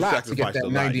sacrifice a lot to get that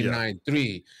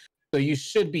 99.3. So you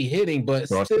should be hitting, but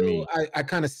still, I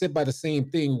kind of sit by the same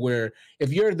thing where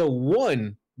if you're the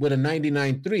one with a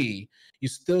 99.3, you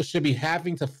still should be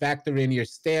having to factor in your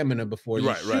stamina before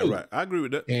you shoot. Right. I agree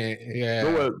with that. And, yeah.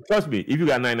 No, well, trust me, if you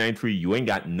got 993, you ain't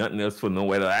got nothing else for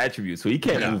no other attributes. So he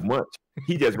can't move much.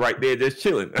 He just right there, just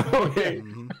chilling. Okay.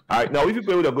 All right. Now, if you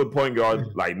play with a good point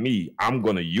guard like me, I'm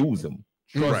gonna use him.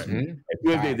 Trust me.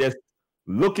 If you just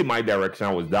look in my direction,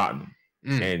 I was dotting him.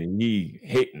 And he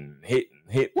hit.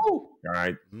 Woo! All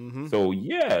right. So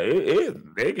yeah,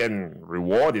 they can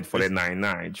reward it for that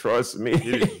 99. Trust me.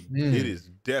 It is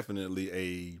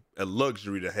definitely a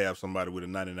luxury to have somebody with a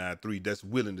 99.3 that's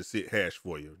willing to sit hash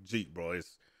for you. Gee, bro,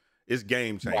 it's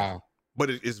game changing. Wow. But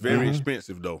it's very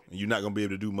expensive though, and you're not gonna be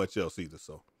able to do much else either.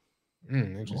 So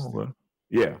interesting.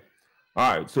 Yeah.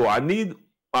 All right. So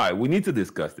we need to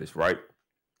discuss this, right?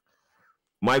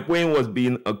 Mike Wayne was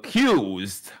being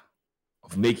accused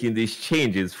of making these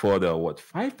changes for the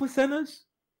 5%ers?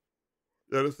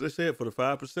 Yeah, let's say it for the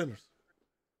 5%ers.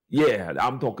 Yeah,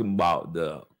 I'm talking about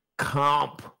the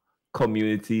comp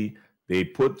community. They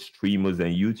put streamers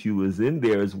and YouTubers in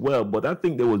there as well, but I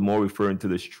think they was more referring to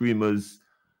the streamers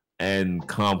and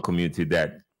comp community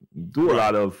that do a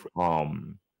lot of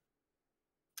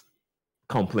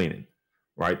complaining,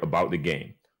 right, about the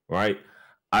game, right?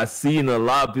 I seen a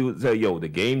lot of people say, yo, the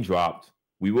game dropped,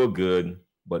 we were good,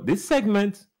 but this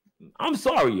segment, I'm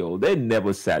sorry, yo, they're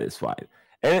never satisfied.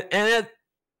 And at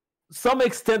some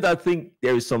extent, I think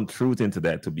there is some truth into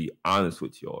that, to be honest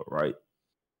with you, right?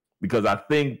 Because I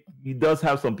think he does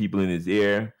have some people in his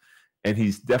ear, and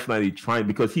he's definitely trying,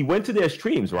 because he went to their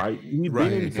streams, right? He's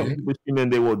been in some people streaming,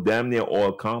 they were damn near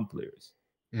all comp players.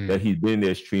 That he's been in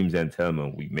their streams and telling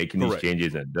them, we making these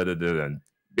changes and da-da-da, and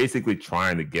basically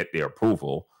trying to get their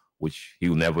approval, which he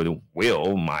never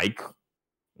will, Mike,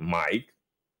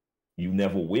 you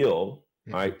never will,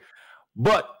 right?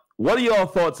 But what are y'all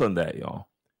thoughts on that, y'all?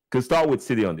 Could start with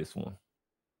City on this one.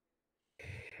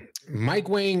 Mike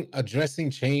Wayne addressing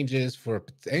changes for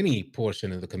any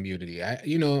portion of the community. I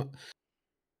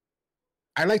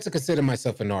like to consider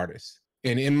myself an artist,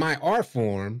 and in my art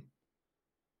form,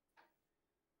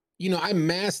 I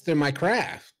master my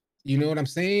craft. You know what I'm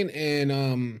saying?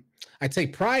 And I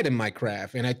take pride in my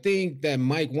craft. And I think that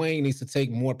Mike Wayne needs to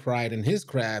take more pride in his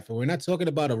craft. And we're not talking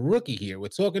about a rookie here. We're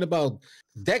talking about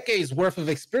decades worth of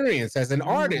experience as an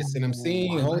artist. And I'm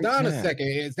saying, hold on a second.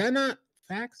 Is that not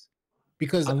facts?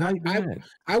 Because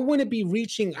I wouldn't be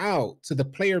reaching out to the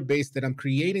player base that I'm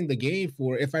creating the game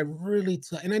for if I really,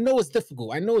 and I know it's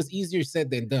difficult. I know it's easier said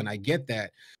than done. I get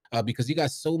that. Because you got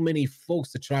so many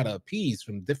folks to try to appease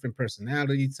from different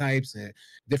personality types and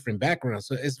different backgrounds.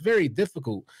 So it's very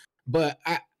difficult. But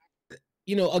a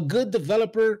good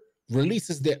developer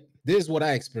releases there's what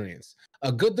I experienced.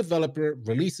 A good developer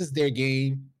releases their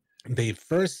game. They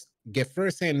get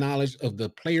firsthand knowledge of the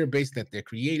player base that they're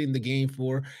creating the game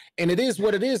for. And it is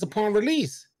what it is upon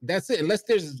release. That's it. Unless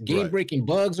there's game-breaking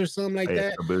bugs or something like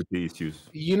that. Ability issues.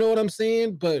 You know what I'm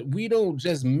saying? But we don't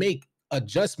just make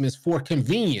adjustments for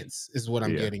convenience is what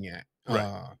I'm getting at.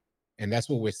 And that's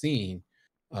what we're seeing.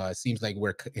 It seems like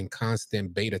we're in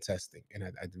constant beta testing, and I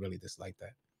really dislike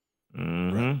that.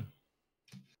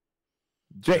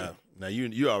 Jay. Now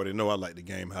you already know I like the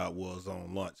game how it was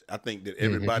on launch. I think that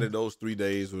everybody those 3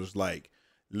 days was like,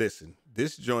 listen,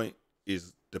 this joint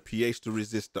is the pH to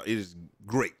resist. It is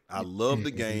great. I love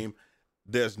the game.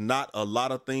 There's not a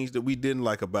lot of things that we didn't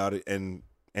like about it, and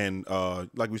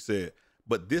like we said,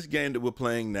 but this game that we're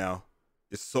playing now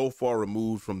is so far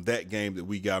removed from that game that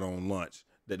we got on launch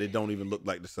that they don't even look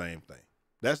like the same thing.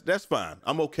 That's fine.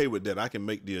 I'm okay with that. I can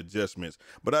make the adjustments.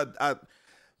 But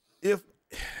if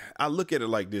I look at it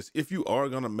like this, if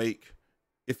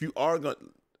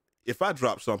I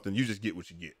drop something, you just get what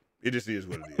you get. It just is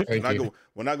what it is.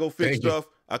 When I go fix stuff,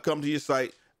 I come to your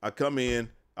site, I come in,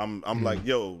 I'm like,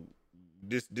 yo,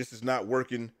 this is not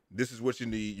working. This is what you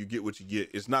need. You get what you get.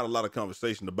 It's not a lot of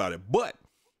conversation about it. But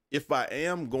if I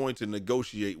am going to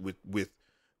negotiate with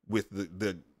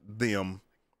them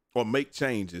or make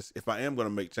changes, if I am going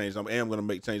to make changes, I am going to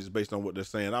make changes based on what they're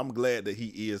saying. I'm glad that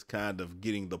he is kind of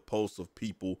getting the pulse of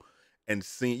people and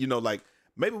seeing, like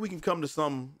maybe we can come to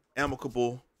some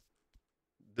amicable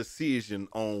decision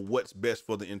on what's best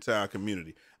for the entire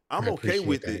community. I'm okay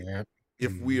with it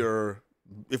if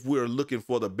we're looking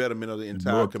for the betterment of the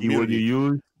entire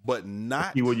community. But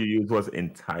not the keyword you use was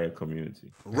entire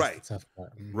community. Right.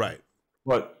 Right.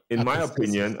 But in my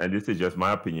opinion, and this is just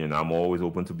my opinion, I'm always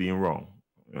open to being wrong.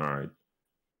 All right.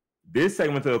 This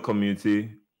segment of the community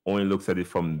only looks at it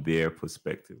from their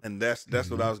perspective. And that's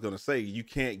what I was gonna say. You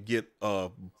can't get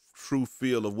a true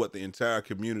feel of what the entire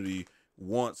community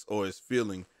wants or is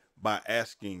feeling by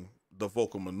asking the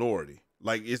vocal minority.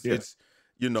 Like it's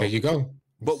there you go.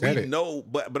 But we know,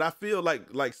 but I feel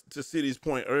like to City's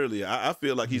point earlier, I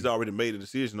feel like he's already made a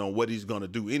decision on what he's going to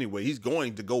do anyway. He's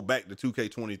going to go back to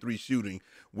 2K23 shooting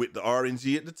with the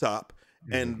RNG at the top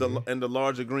and the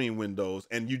larger green windows,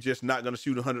 and you're just not going to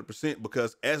shoot 100%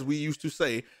 because, as we used to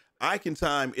say, I can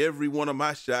time every one of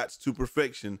my shots to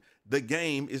perfection. The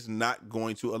game is not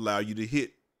going to allow you to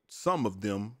hit some of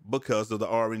them because of the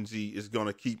RNG is going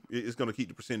to keep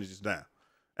the percentages down,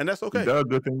 and that's okay. Is that a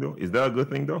good thing though? Is that a good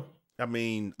thing though? I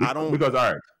mean, because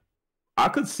all right, I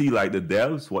could see like the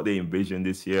devs what they envisioned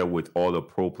this year with all the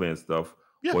pro play and stuff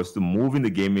was to move in the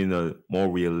game in a more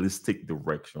realistic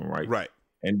direction, right? Right.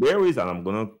 And there is, and I'm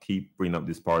gonna keep bringing up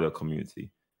this part of the community.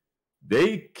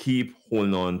 They keep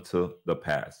holding on to the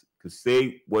past because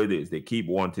say what it is, they keep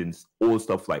wanting old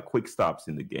stuff like quick stops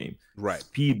in the game, right?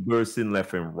 Speed bursting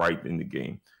left and right in the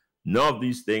game. None of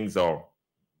these things are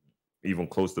even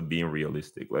close to being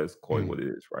realistic. Let's call it what it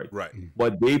is, right? Right.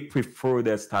 But they prefer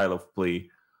that style of play.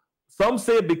 Some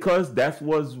say because that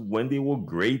was when they were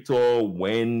great or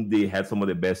when they had some of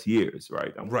the best years,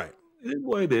 right? Right. It is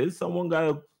what it is. Someone got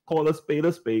to call a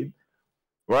spade,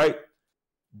 right?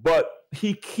 But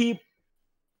he keep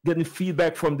getting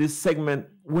feedback from this segment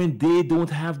when they don't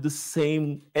have the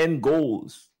same end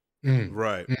goals.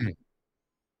 Right.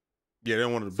 Yeah, they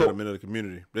don't want to betterment of the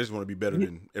community. They just want to be better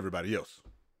than everybody else.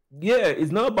 Yeah,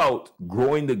 it's not about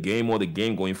growing the game or the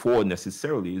game going forward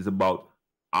necessarily. It's about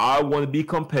I want to be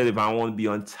competitive. I want to be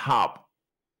on top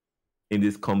in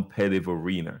this competitive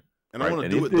arena. And I want to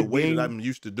do it the way that I'm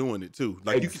used to doing it too.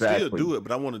 Like you can still do it,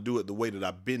 but I want to do it the way that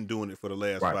I've been doing it for the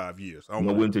last 5 years. I'm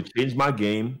not willing to change my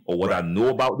game or what I know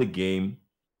about the game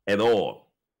at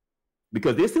all.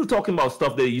 Because they're still talking about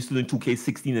stuff that they used to do in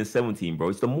 2K16 and 17, bro.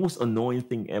 It's the most annoying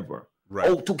thing ever. Right.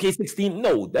 Oh, 2K16?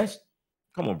 No, that's...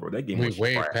 Come on, bro. That game was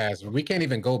way past. We can't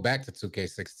even go back to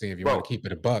 2K16 if you want to keep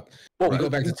it a buck. Bro, we go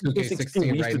back to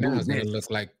 2K16 right now, it's going to look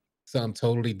like something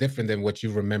totally different than what you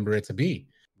remember it to be.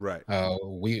 Right.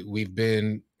 We've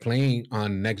been playing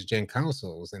on next gen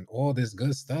consoles and all this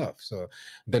good stuff. So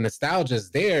the nostalgia is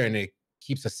there, and it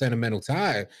keeps a sentimental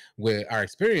tie with our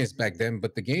experience back then.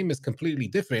 But the game is completely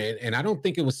different, and I don't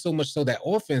think it was so much so that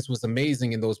offense was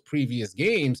amazing in those previous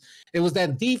games. It was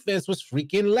that defense was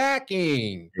freaking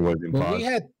lacking. It was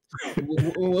impossible.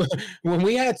 When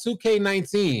we had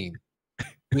 2K19,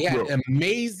 we had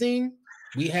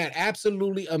we had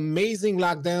absolutely amazing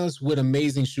lockdowns with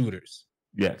amazing shooters.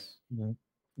 Yes.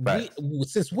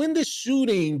 Since when did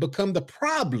shooting become the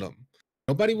problem?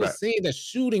 Nobody was saying that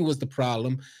shooting was the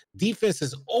problem. Defense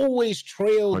has always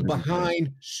trailed 100%.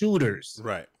 Behind shooters.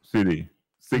 Right. City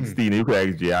 16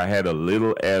 XG. I had a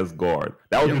little ass guard.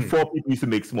 That was before people used to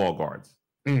make small guards.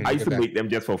 I used to make them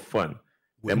just for fun.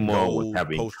 Them was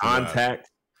having contacts.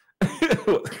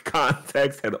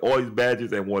 Contacts had all his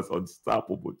badges and was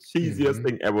unstoppable. Cheesiest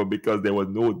thing ever because there was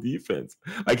no defense.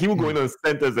 Like he was going on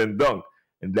centers and dunk.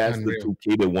 And that's the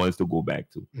 2K that wants to go back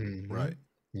to. Right.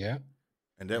 Yeah.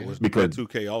 And that was because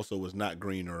 2K also was not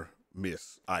green or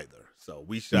miss either. So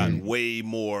we shot way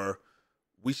more.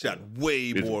 We shot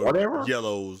way more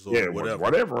yellows or whatever.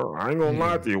 Whatever. I ain't gonna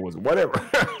lie to you. It was whatever.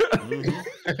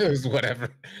 It was whatever.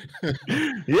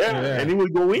 And he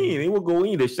would go in. He would go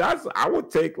in. The shots I would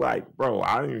take, like, bro,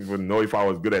 I didn't even know if I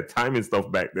was good at timing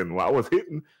stuff back then. While I was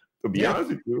hitting, to be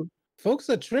honest with you. Folks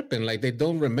are tripping like they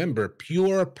don't remember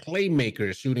pure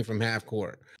playmakers shooting from half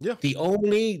court. Yeah. The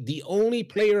only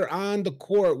player on the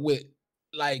court with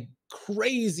like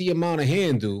crazy amount of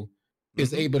handle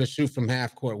is able to shoot from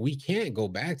half court. We can't go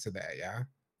back to that, y'all.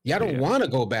 Y'all don't want to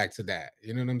go back to that.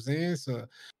 You know what I'm saying? So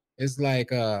it's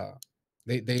like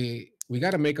we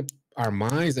got to make up our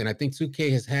minds, and I think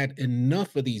 2K has had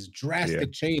enough of these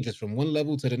drastic changes from one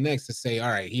level to the next to say,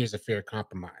 all right, here's a fair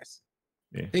compromise.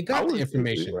 Yeah. They got the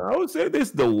information. I would say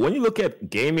this though, when you look at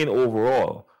gaming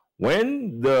overall,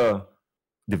 when the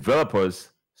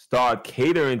developers start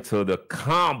catering to the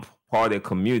comp part of the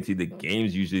community, the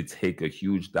games usually take a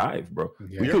huge dive, bro.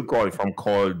 We could call it from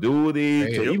Call of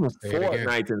Duty to even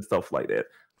Fortnite and stuff like that.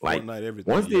 Like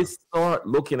once they start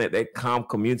looking at that comp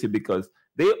community, because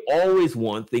they always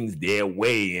want things their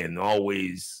way and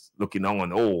always looking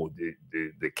on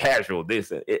the casual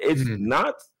this. It's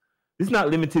not. It's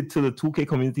not limited to the 2K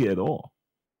community at all.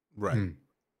 Right.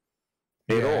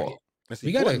 At all.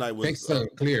 We got to make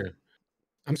something clear.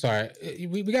 I'm sorry.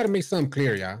 We got to make something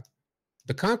clear, y'all.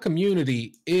 The comp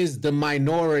community is the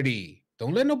minority.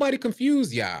 Don't let nobody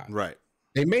confuse y'all. Right.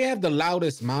 They may have the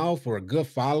loudest mouth or a good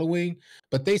following,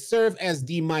 but they serve as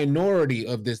the minority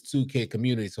of this 2K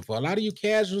community. So for a lot of you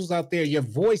casuals out there, your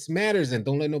voice matters, and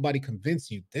don't let nobody convince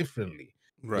you differently.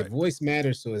 Right. Your voice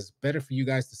matters, so it's better for you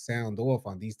guys to sound off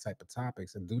on these type of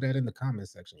topics and do that in the comment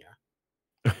section, yeah.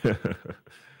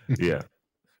 Yeah.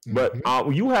 But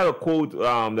you had a quote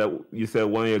that you said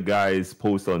one of your guys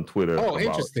posted on Twitter. Oh, about,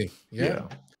 interesting. Yeah.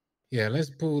 Yeah, let's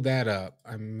pull that up.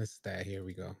 I missed that. Here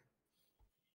we go.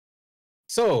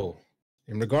 So,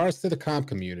 in regards to the comp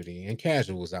community and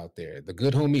casuals out there, the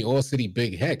good homie All City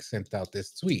Big Heck sent out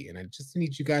this tweet, and I just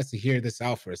need you guys to hear this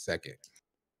out for a second,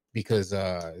 because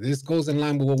this goes in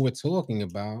line with what we're talking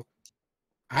about.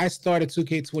 I started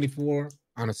 2K24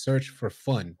 on a search for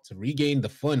fun, to regain the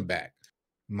fun back.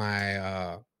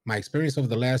 My experience over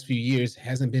the last few years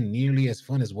hasn't been nearly as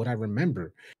fun as what I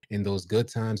remember in those good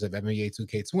times of NBA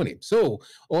 2K20. So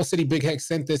All City Big Heck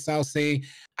sent this out saying,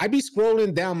 I be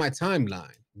scrolling down my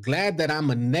timeline, glad that I'm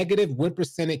a negative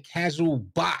 1% casual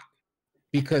bot,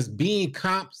 because being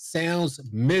comp sounds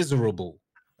miserable.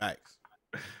 Thanks.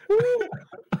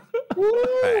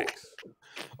 Thanks.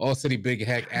 All City Big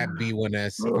Heck at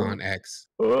B1S on X.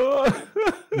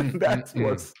 That's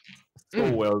what's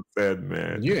so well said,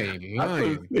 man. You ain't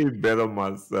lying. I could say better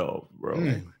myself,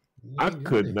 bro. I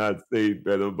could not say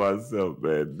better myself,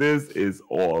 man. This is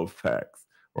all facts,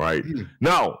 right?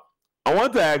 Now, I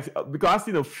want to ask, because I've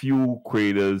seen a few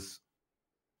creators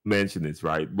mention this,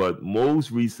 right? But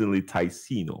most recently,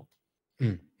 Ticino,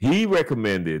 he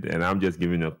recommended, and I'm just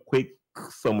giving a quick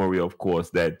summary, of course,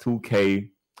 that 2K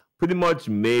pretty much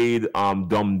made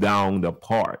dumb down the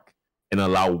park and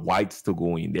allow whites to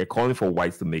go in. They're calling for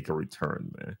whites to make a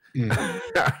return, man.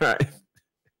 All right.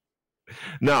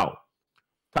 Now,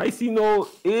 Ticino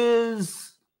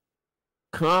is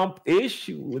comp-ish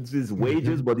with his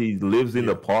wages, but he lives in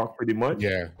the park pretty much.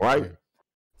 Yeah. Right? Yeah.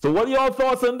 So what are y'all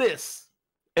thoughts on this?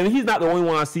 And he's not the only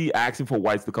one I see asking for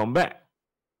whites to come back.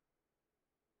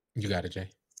 You got it, Jay.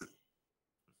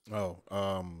 Oh,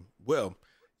 well,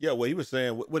 yeah, well, he was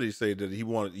saying, what did he say? That he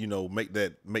wanted, make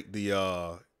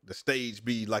the stage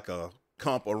be like a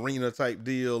comp arena type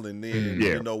deal, and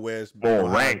then where it's more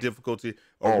high difficulty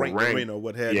or ranked arena or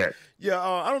what have you.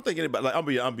 I don't think anybody, like,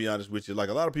 I'll be honest with you, like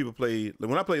a lot of people play, like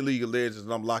when I play League of Legends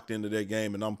and I'm locked into that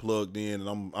game and I'm plugged in and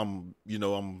I'm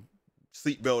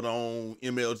seatbelt on,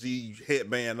 MLG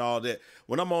headband, all that.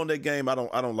 When I'm on that game, I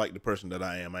don't like the person that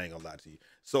I am. I ain't gonna lie to you.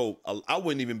 So I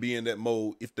wouldn't even be in that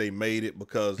mode if they made it,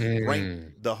 because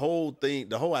ranked, the whole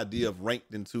idea of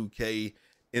ranked in 2K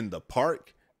in the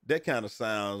park, that kind of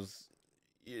sounds,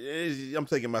 I'm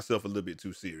taking myself a little bit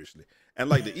too seriously. And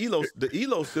like the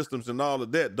elo systems and all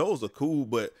of that, those are cool,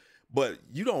 but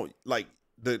you don't, like,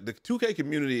 the 2K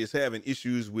community is having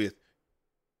issues with,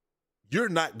 you're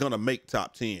not gonna make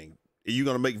top 10. You're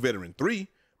gonna make veteran 3,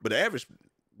 but the average,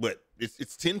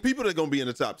 it's 10 people that are gonna be in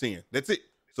the top 10. That's it.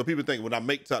 So people think, when I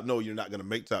make top, no, you're not gonna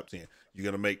make top 10. You're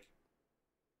gonna make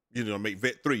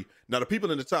vet 3. Now the people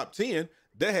in the top 10,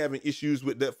 they're having issues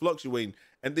with that fluctuating.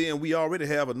 And then we already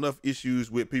have enough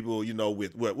issues with people,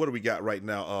 with what do we got right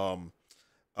now?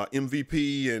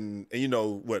 MVP and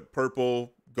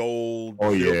purple, gold,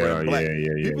 silver, and black.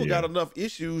 People got enough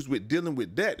issues with dealing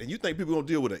with that. And you think people gonna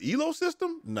deal with an elo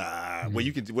system? Nah. Where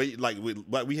you can wait, like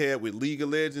we had with League of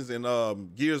Legends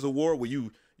and Gears of War, where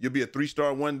you'll be a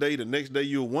 3-star one day, the next day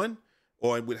you're 1,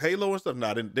 or with Halo and stuff.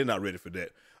 Nah, they're not ready for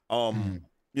that.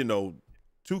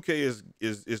 2K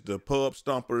is the pub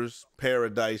stompers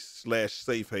paradise /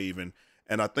 safe haven,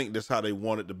 and I think that's how they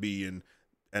want it to be.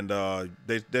 And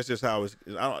that's just how it's.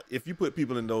 If you put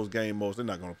people in those game modes, they're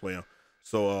not gonna play them.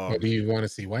 So, do you want to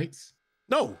see whites?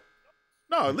 No,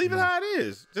 leave it how it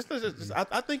is. Just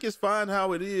I think it's fine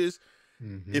how it is.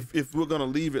 If we're gonna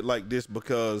leave it like this,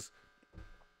 because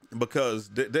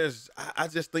there's, I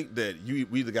just think that we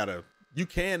either you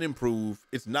can improve.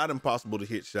 It's not impossible to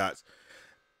hit shots.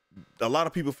 A lot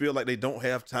of people feel like they don't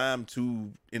have time to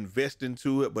invest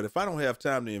into it, but if I don't have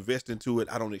time to invest into it,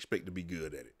 I don't expect to be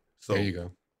good at it. So there you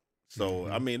go. So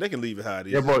I mean, they can leave it how it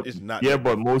is. Yeah, but it's not. Yeah,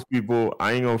 but most people,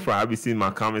 I ain't gonna front. I be seeing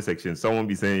my comment section. Someone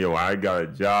be saying, "Yo, I got a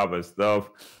job and stuff.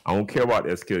 I don't care about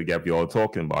that skill gap y'all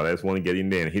talking about. I just want to get in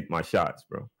there and hit my shots,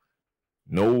 bro.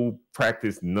 No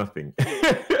practice, nothing,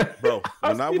 bro."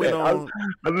 When I went on,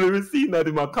 I've never seen that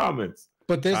in my comments.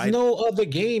 But there's no other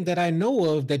game that I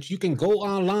know of that you can go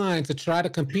online to try to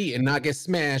compete and not get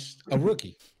smashed. A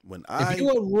rookie. If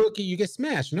you're a rookie, you get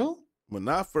smashed. No. When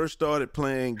I first started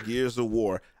playing Gears of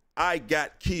War, I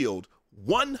got killed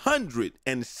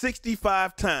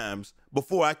 165 times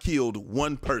before I killed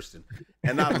one person.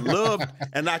 And I loved,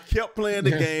 and I kept playing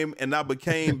the game, and I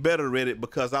became better at it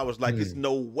because I was like, it's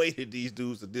no way that these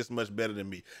dudes are this much better than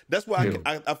me. That's why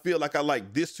I feel like I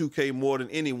like this 2K more than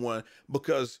anyone,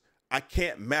 because I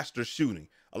can't master shooting.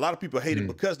 A lot of people hate it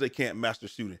because they can't master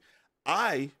shooting.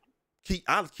 I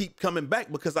keep coming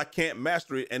back because I can't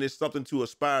master it, and it's something to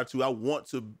aspire to. I want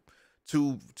to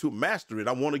to master it.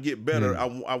 I want to get better.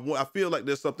 I feel like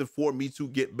there's something for me to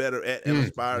get better at and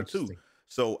aspire to.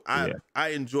 So I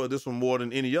enjoy this one more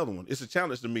than any other one. It's a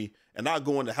challenge to me. And I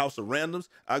go in the House of Randoms.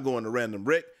 I go into Random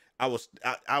Rec. I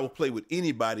will play with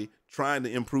anybody trying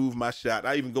to improve my shot.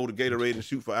 I even go to Gatorade and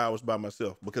shoot for hours by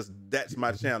myself because that's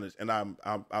my challenge, and I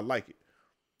like it.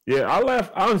 Yeah, I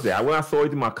laugh. Honestly, when I saw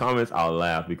it in my comments, I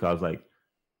laughed because like,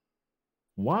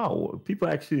 wow, people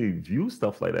actually view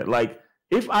stuff like that. Like,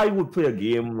 if I would play a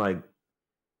game like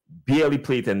barely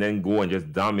play it and then go and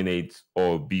just dominate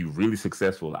or be really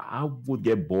successful, I would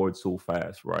get bored so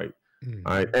fast, right?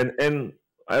 All right, and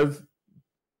as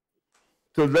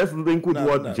so let's link with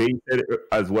what Jay said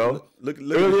as well. Look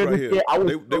earlier right here.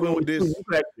 They want this.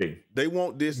 They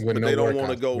want this, but they don't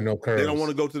want to go. They don't want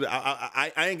to go to the.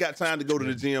 I ain't got time to go to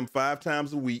the gym 5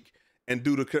 times a week and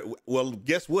do the. Well,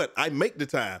 guess what? I make the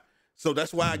time. So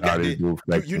that's why I got it.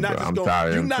 You're not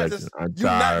just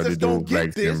gonna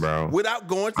get this without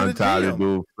going to the gym.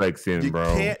 You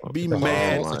can't be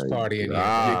mad.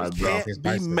 You can't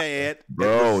be mad,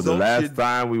 bro. The last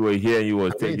time we were here, you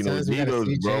was taking those needles,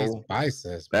 bro.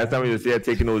 Last time we was here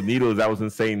taking those needles, I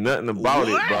wasn't saying nothing about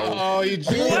it, bro. Oh, you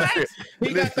just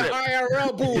he got the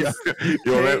IRL boost.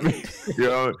 You won't let me.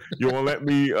 You won't let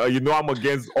me. You know I'm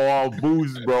against all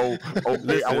booze, bro.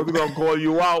 Okay, I wasn't gonna call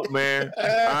you out, man. All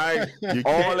right.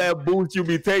 All that boost you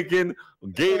be taking,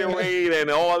 Gatorade and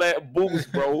all that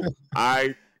boost, bro. All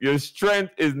right. Your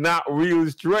strength is not real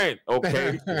strength,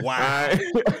 okay? Wow.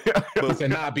 He said,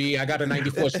 nah, B, I got a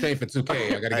 94 strength for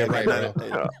 2K. I got to get right,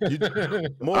 bro.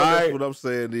 More or less what I'm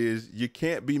saying is you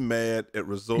can't be mad at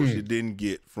results you didn't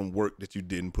get from work that you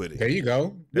didn't put in. There you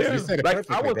go. Yeah. You said it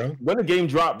perfectly, bro. When the game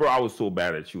dropped, bro, I was so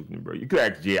bad at shooting, bro. You could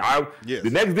ask Jay. The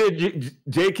next day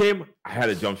Jay came, I had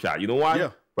a jump shot. You know why? Yeah.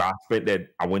 Bro,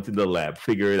 I went to the lab,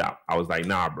 figure it out. I was like,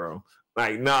 nah, bro.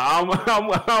 Like, nah,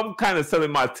 I'm kind of selling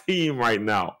my team right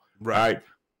now. Right.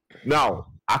 Now,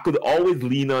 I could always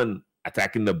lean on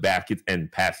attacking the basket and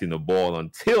passing the ball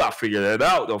until I figured it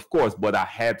out, of course. But I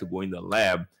had to go in the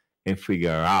lab and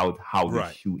figure out how the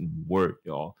shooting worked,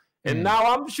 y'all. And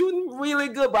now I'm shooting really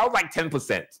good, but I was like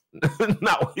 10%.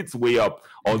 Now it's way up.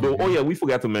 Although, we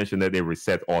forgot to mention that they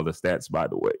reset all the stats, by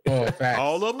the way. Oh, facts.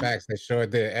 All of them? Facts, they sure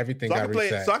did. Everything got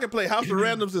reset. So I can play House of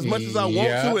Randoms as much as I want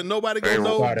to, and nobody gonna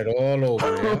know. Started all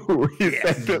over.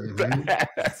 Reset the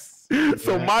stats.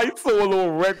 So my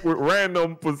solo rec with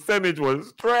random percentage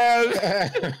was trash.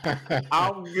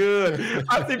 I'm good.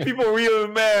 I see people really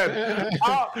mad.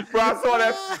 Bro, I saw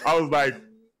that. I was like,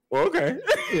 okay.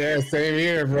 Yeah, same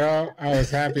here, bro. I was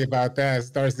happy about that.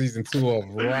 Start season 2 off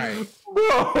right.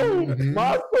 Bro,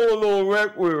 my solo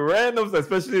rec with randoms,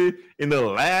 especially in the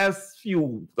last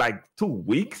few, like 2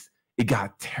 weeks, it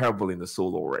got terrible in the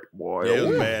solo rec, boy. Yeah, it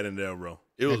was bad in there, bro.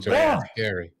 It was bad.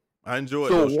 Scary. I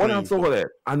enjoyed it. So when I saw that,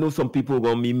 I know some people are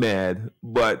gonna be mad,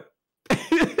 but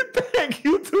thank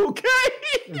you, 2K.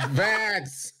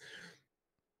 Vax.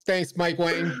 Thanks, Mike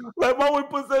Wayne. Like my win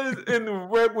percentage in the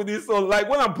rec with this, so like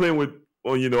when I'm playing with,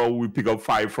 we pick up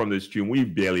 5 from the stream, we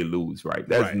barely lose, right?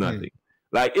 That's nothing.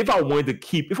 Like if I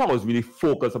was really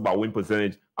focused about win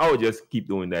percentage, I would just keep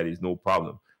doing that. It's no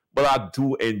problem. But I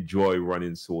do enjoy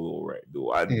running solo rec,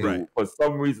 though. I do. For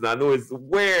some reason, I know it's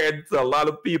weird to a lot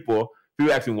of people.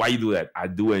 People ask me why you do that. I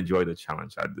do enjoy the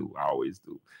challenge. I do. I always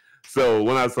do. So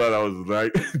when I saw that, I was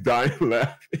like dying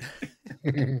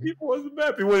laughing. People was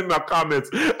mad. People in my comments,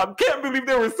 I can't believe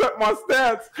they reset my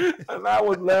stats. And I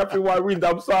was laughing while reading.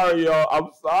 I'm sorry, y'all. I'm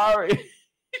sorry.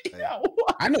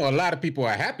 I know a lot of people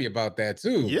are happy about that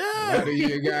too. Yeah. A lot of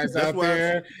you guys out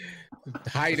there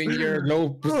hiding your low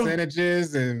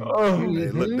percentages and a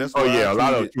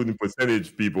lot of shooting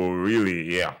percentage people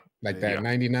really, like that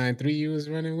 99.3 you was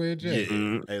running with, Jay.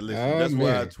 Hey, listen, that's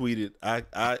why I tweeted.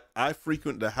 I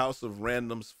frequent the House of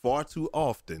Randoms far too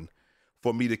often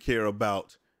for me to care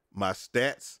about my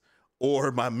stats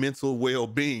or my mental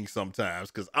well-being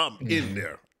sometimes, because I'm in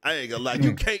there. I ain't gonna lie.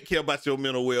 You can't care about your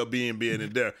mental well-being being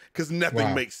in there because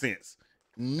nothing makes sense.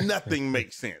 Nothing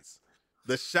makes sense.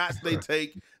 The shots they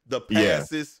take, the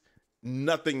passes,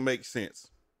 nothing makes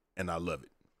sense. And I love it.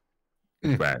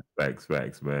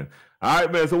 Facts, man. All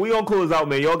right, man. So we gonna close out,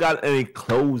 man. Y'all got any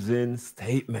closing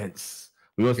statements?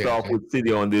 We're gonna start off with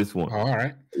City on this one. All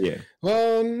right. Yeah.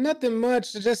 Well, nothing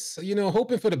much. Just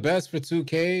hoping for the best for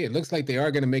 2K. It looks like they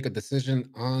are gonna make a decision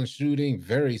on shooting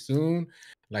very soon.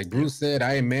 Like Bruce said,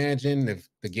 I imagine if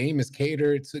the game is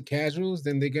catered to casuals,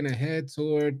 then they're gonna head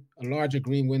toward a larger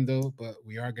green window. But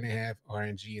we are gonna have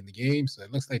RNG in the game, so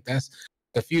it looks like that's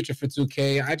the future for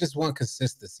 2K. I just want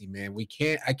consistency, man.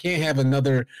 I can't have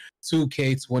another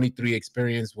 2K23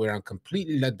 experience where I'm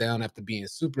completely let down after being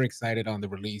super excited on the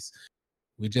release.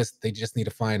 They just need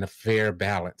to find a fair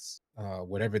balance.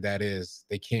 Whatever that is,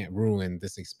 they can't ruin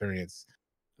this experience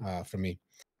for me.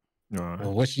 All right.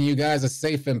 Well, wishing you guys a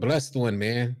safe and blessed one,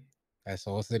 man. That's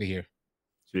all city here.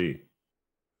 Gee.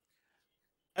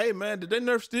 Hey, man, did they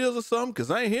nerf steals or something?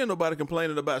 Because I ain't hearing nobody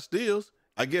complaining about steals.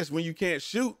 I guess when you can't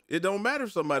shoot, it don't matter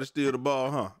if somebody steal the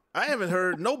ball, huh? I haven't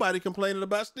heard nobody complaining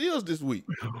about steals this week.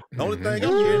 The only thing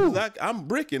I'm hearing is I'm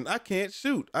bricking. I can't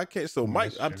shoot. I can't. So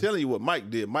Mike, I'm telling you what Mike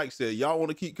did. Mike said, y'all want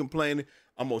to keep complaining?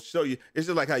 I'm going to show you. It's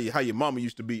just like how your mama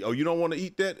used to be. Oh, you don't want to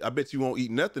eat that? I bet you won't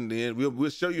eat nothing then. We'll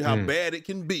show you how bad it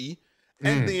can be.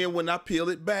 And then when I peel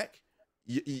it back,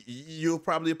 you'll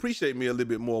probably appreciate me a little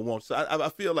bit more. So I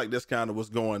feel like that's kind of what's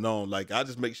going on. Like, I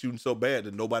just make shooting so bad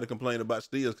that nobody complain about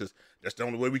steals, because that's the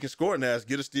only way we can score now is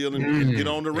get a steal and get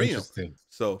on the rim.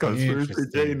 So Conspiracy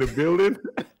J in the building.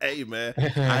 Hey, man,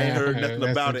 I ain't heard nothing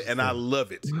about it, and I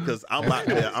love it because I'm out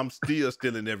there. I'm still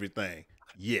stealing everything.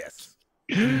 Yes.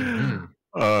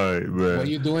 All right, man. What are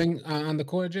you doing on the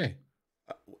court, Jay?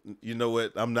 You know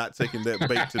what? I'm not taking that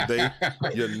bait today.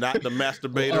 You're not the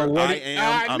masturbator. I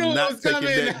am. I'm not taking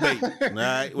that bait. All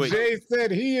right, wait. Jay said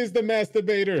he is the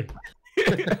masturbator.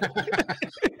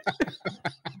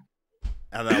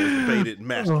 And I was baited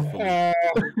masterfully. I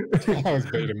was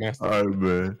baited masterfully. All right,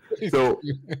 man. So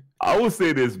I will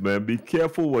say this, man. Be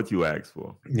careful what you ask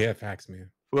for. Yeah, facts, man.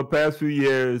 For the past few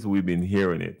years, we've been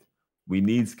hearing it. We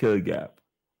need skill gap.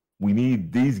 We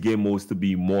need these game modes to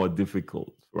be more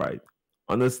difficult, right?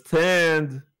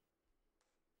 Understand,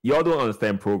 y'all don't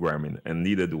understand programming, and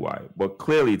neither do I. But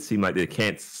clearly, it seems like they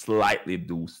can't slightly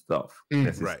do stuff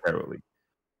necessarily,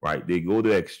 right? They go to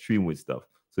the extreme with stuff.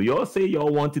 So y'all say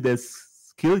y'all wanted a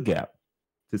skill gap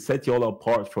to set y'all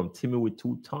apart from Timmy with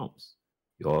two thumbs.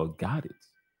 Y'all got it,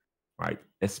 right?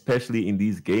 Especially in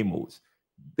these game modes.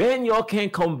 Then y'all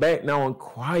can't come back now and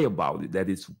cry about it, that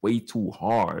it's way too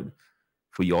hard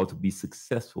for y'all to be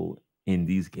successful in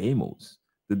these game modes.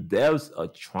 The devs are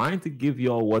trying to give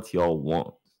y'all what y'all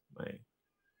want, man.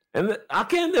 And I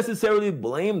can't necessarily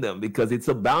blame them, because it's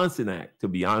a balancing act, to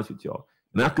be honest with y'all.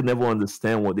 And I could never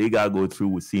understand what they got to go through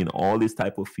with seeing all this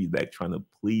type of feedback, trying to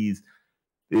please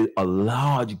a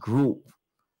large group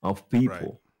of people.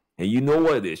 Right. And you know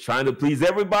what it is, trying to please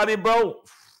everybody, bro.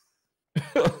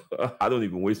 I don't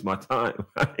even waste my time.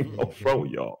 I ain't gonna throw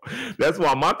y'all. That's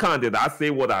why my content, I say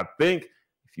what I think.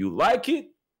 If you like it,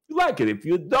 you like it. If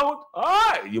you don't, all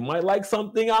right, you might like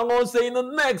something I'm gonna say in the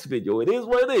next video. It is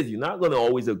what it is. You're not gonna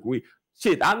always agree.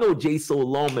 Shit, I know Jay so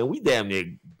long, man. We damn near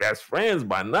best friends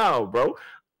by now, bro.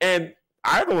 And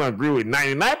I don't agree with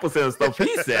 99% of stuff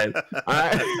he said. All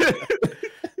right?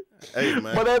 Hey,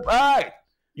 man. But that's all right.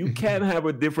 You can't have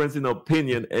a difference in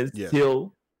opinion and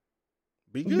still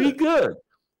be good.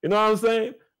 You know what I'm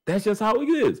saying? That's just how it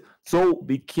is. So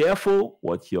be careful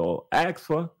what y'all ask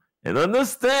for, and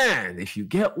understand, if you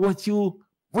get what you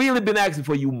really been asking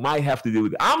for, you might have to deal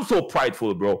with it. I'm so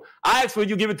prideful, bro. I ask for it,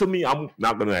 you give it to me. I'm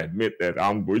not going to admit that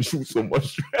I'm going through so much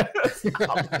stress.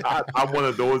 I'm one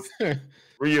of those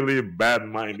really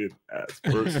bad-minded ass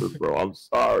persons, bro. I'm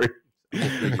sorry.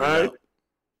 Right?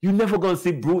 You're never going to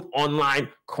see Brute online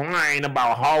crying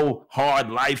about how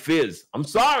hard life is. I'm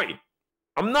sorry.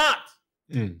 I'm not.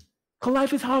 Because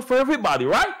life is hard for everybody,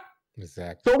 right?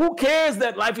 Exactly. So who cares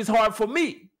that life is hard for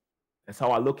me? That's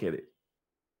how I look at it.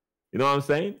 You know what I'm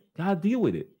saying? Gotta deal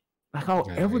with it. Like how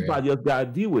everybody else gotta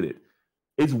deal with it.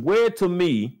 It's weird to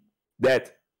me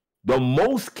that the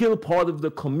most skilled part of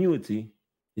the community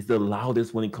is the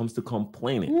loudest when it comes to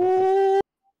complaining. Ooh.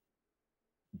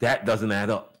 That doesn't add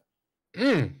up.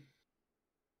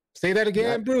 Say that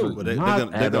again, bro. But they're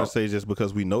gonna say just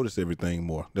because we notice everything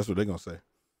more. That's what they're gonna say.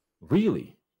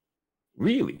 Really?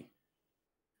 Really?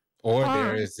 Or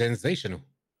they're sensational.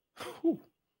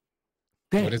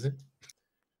 What is it?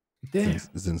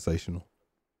 Sensational.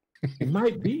 It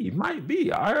might be.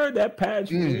 I heard that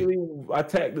patch really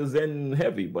attacked the Zen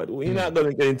heavy, but we're not going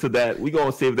to get into that. We're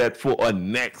going to save that for a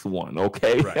next one,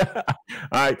 okay? Right. All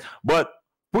right. But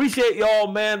appreciate y'all,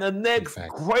 man. The next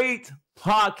great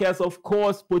podcast, of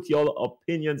course, put your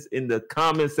opinions in the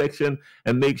comment section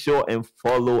and make sure and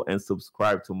follow and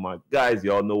subscribe to my guys.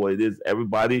 Y'all know what it is,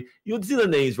 everybody. You'll see the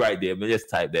names right there, man. Just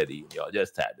type that in, y'all.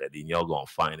 Just type that in. Y'all going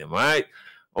to find them, all right?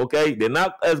 Okay, they're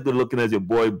not as good looking as your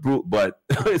boy Brute, but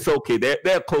it's okay.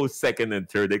 They're close second and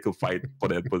third. They could fight for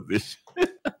that position. All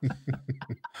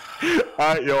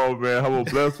right, y'all, man. Have a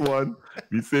blessed one.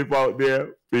 Be safe out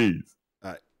there. Peace.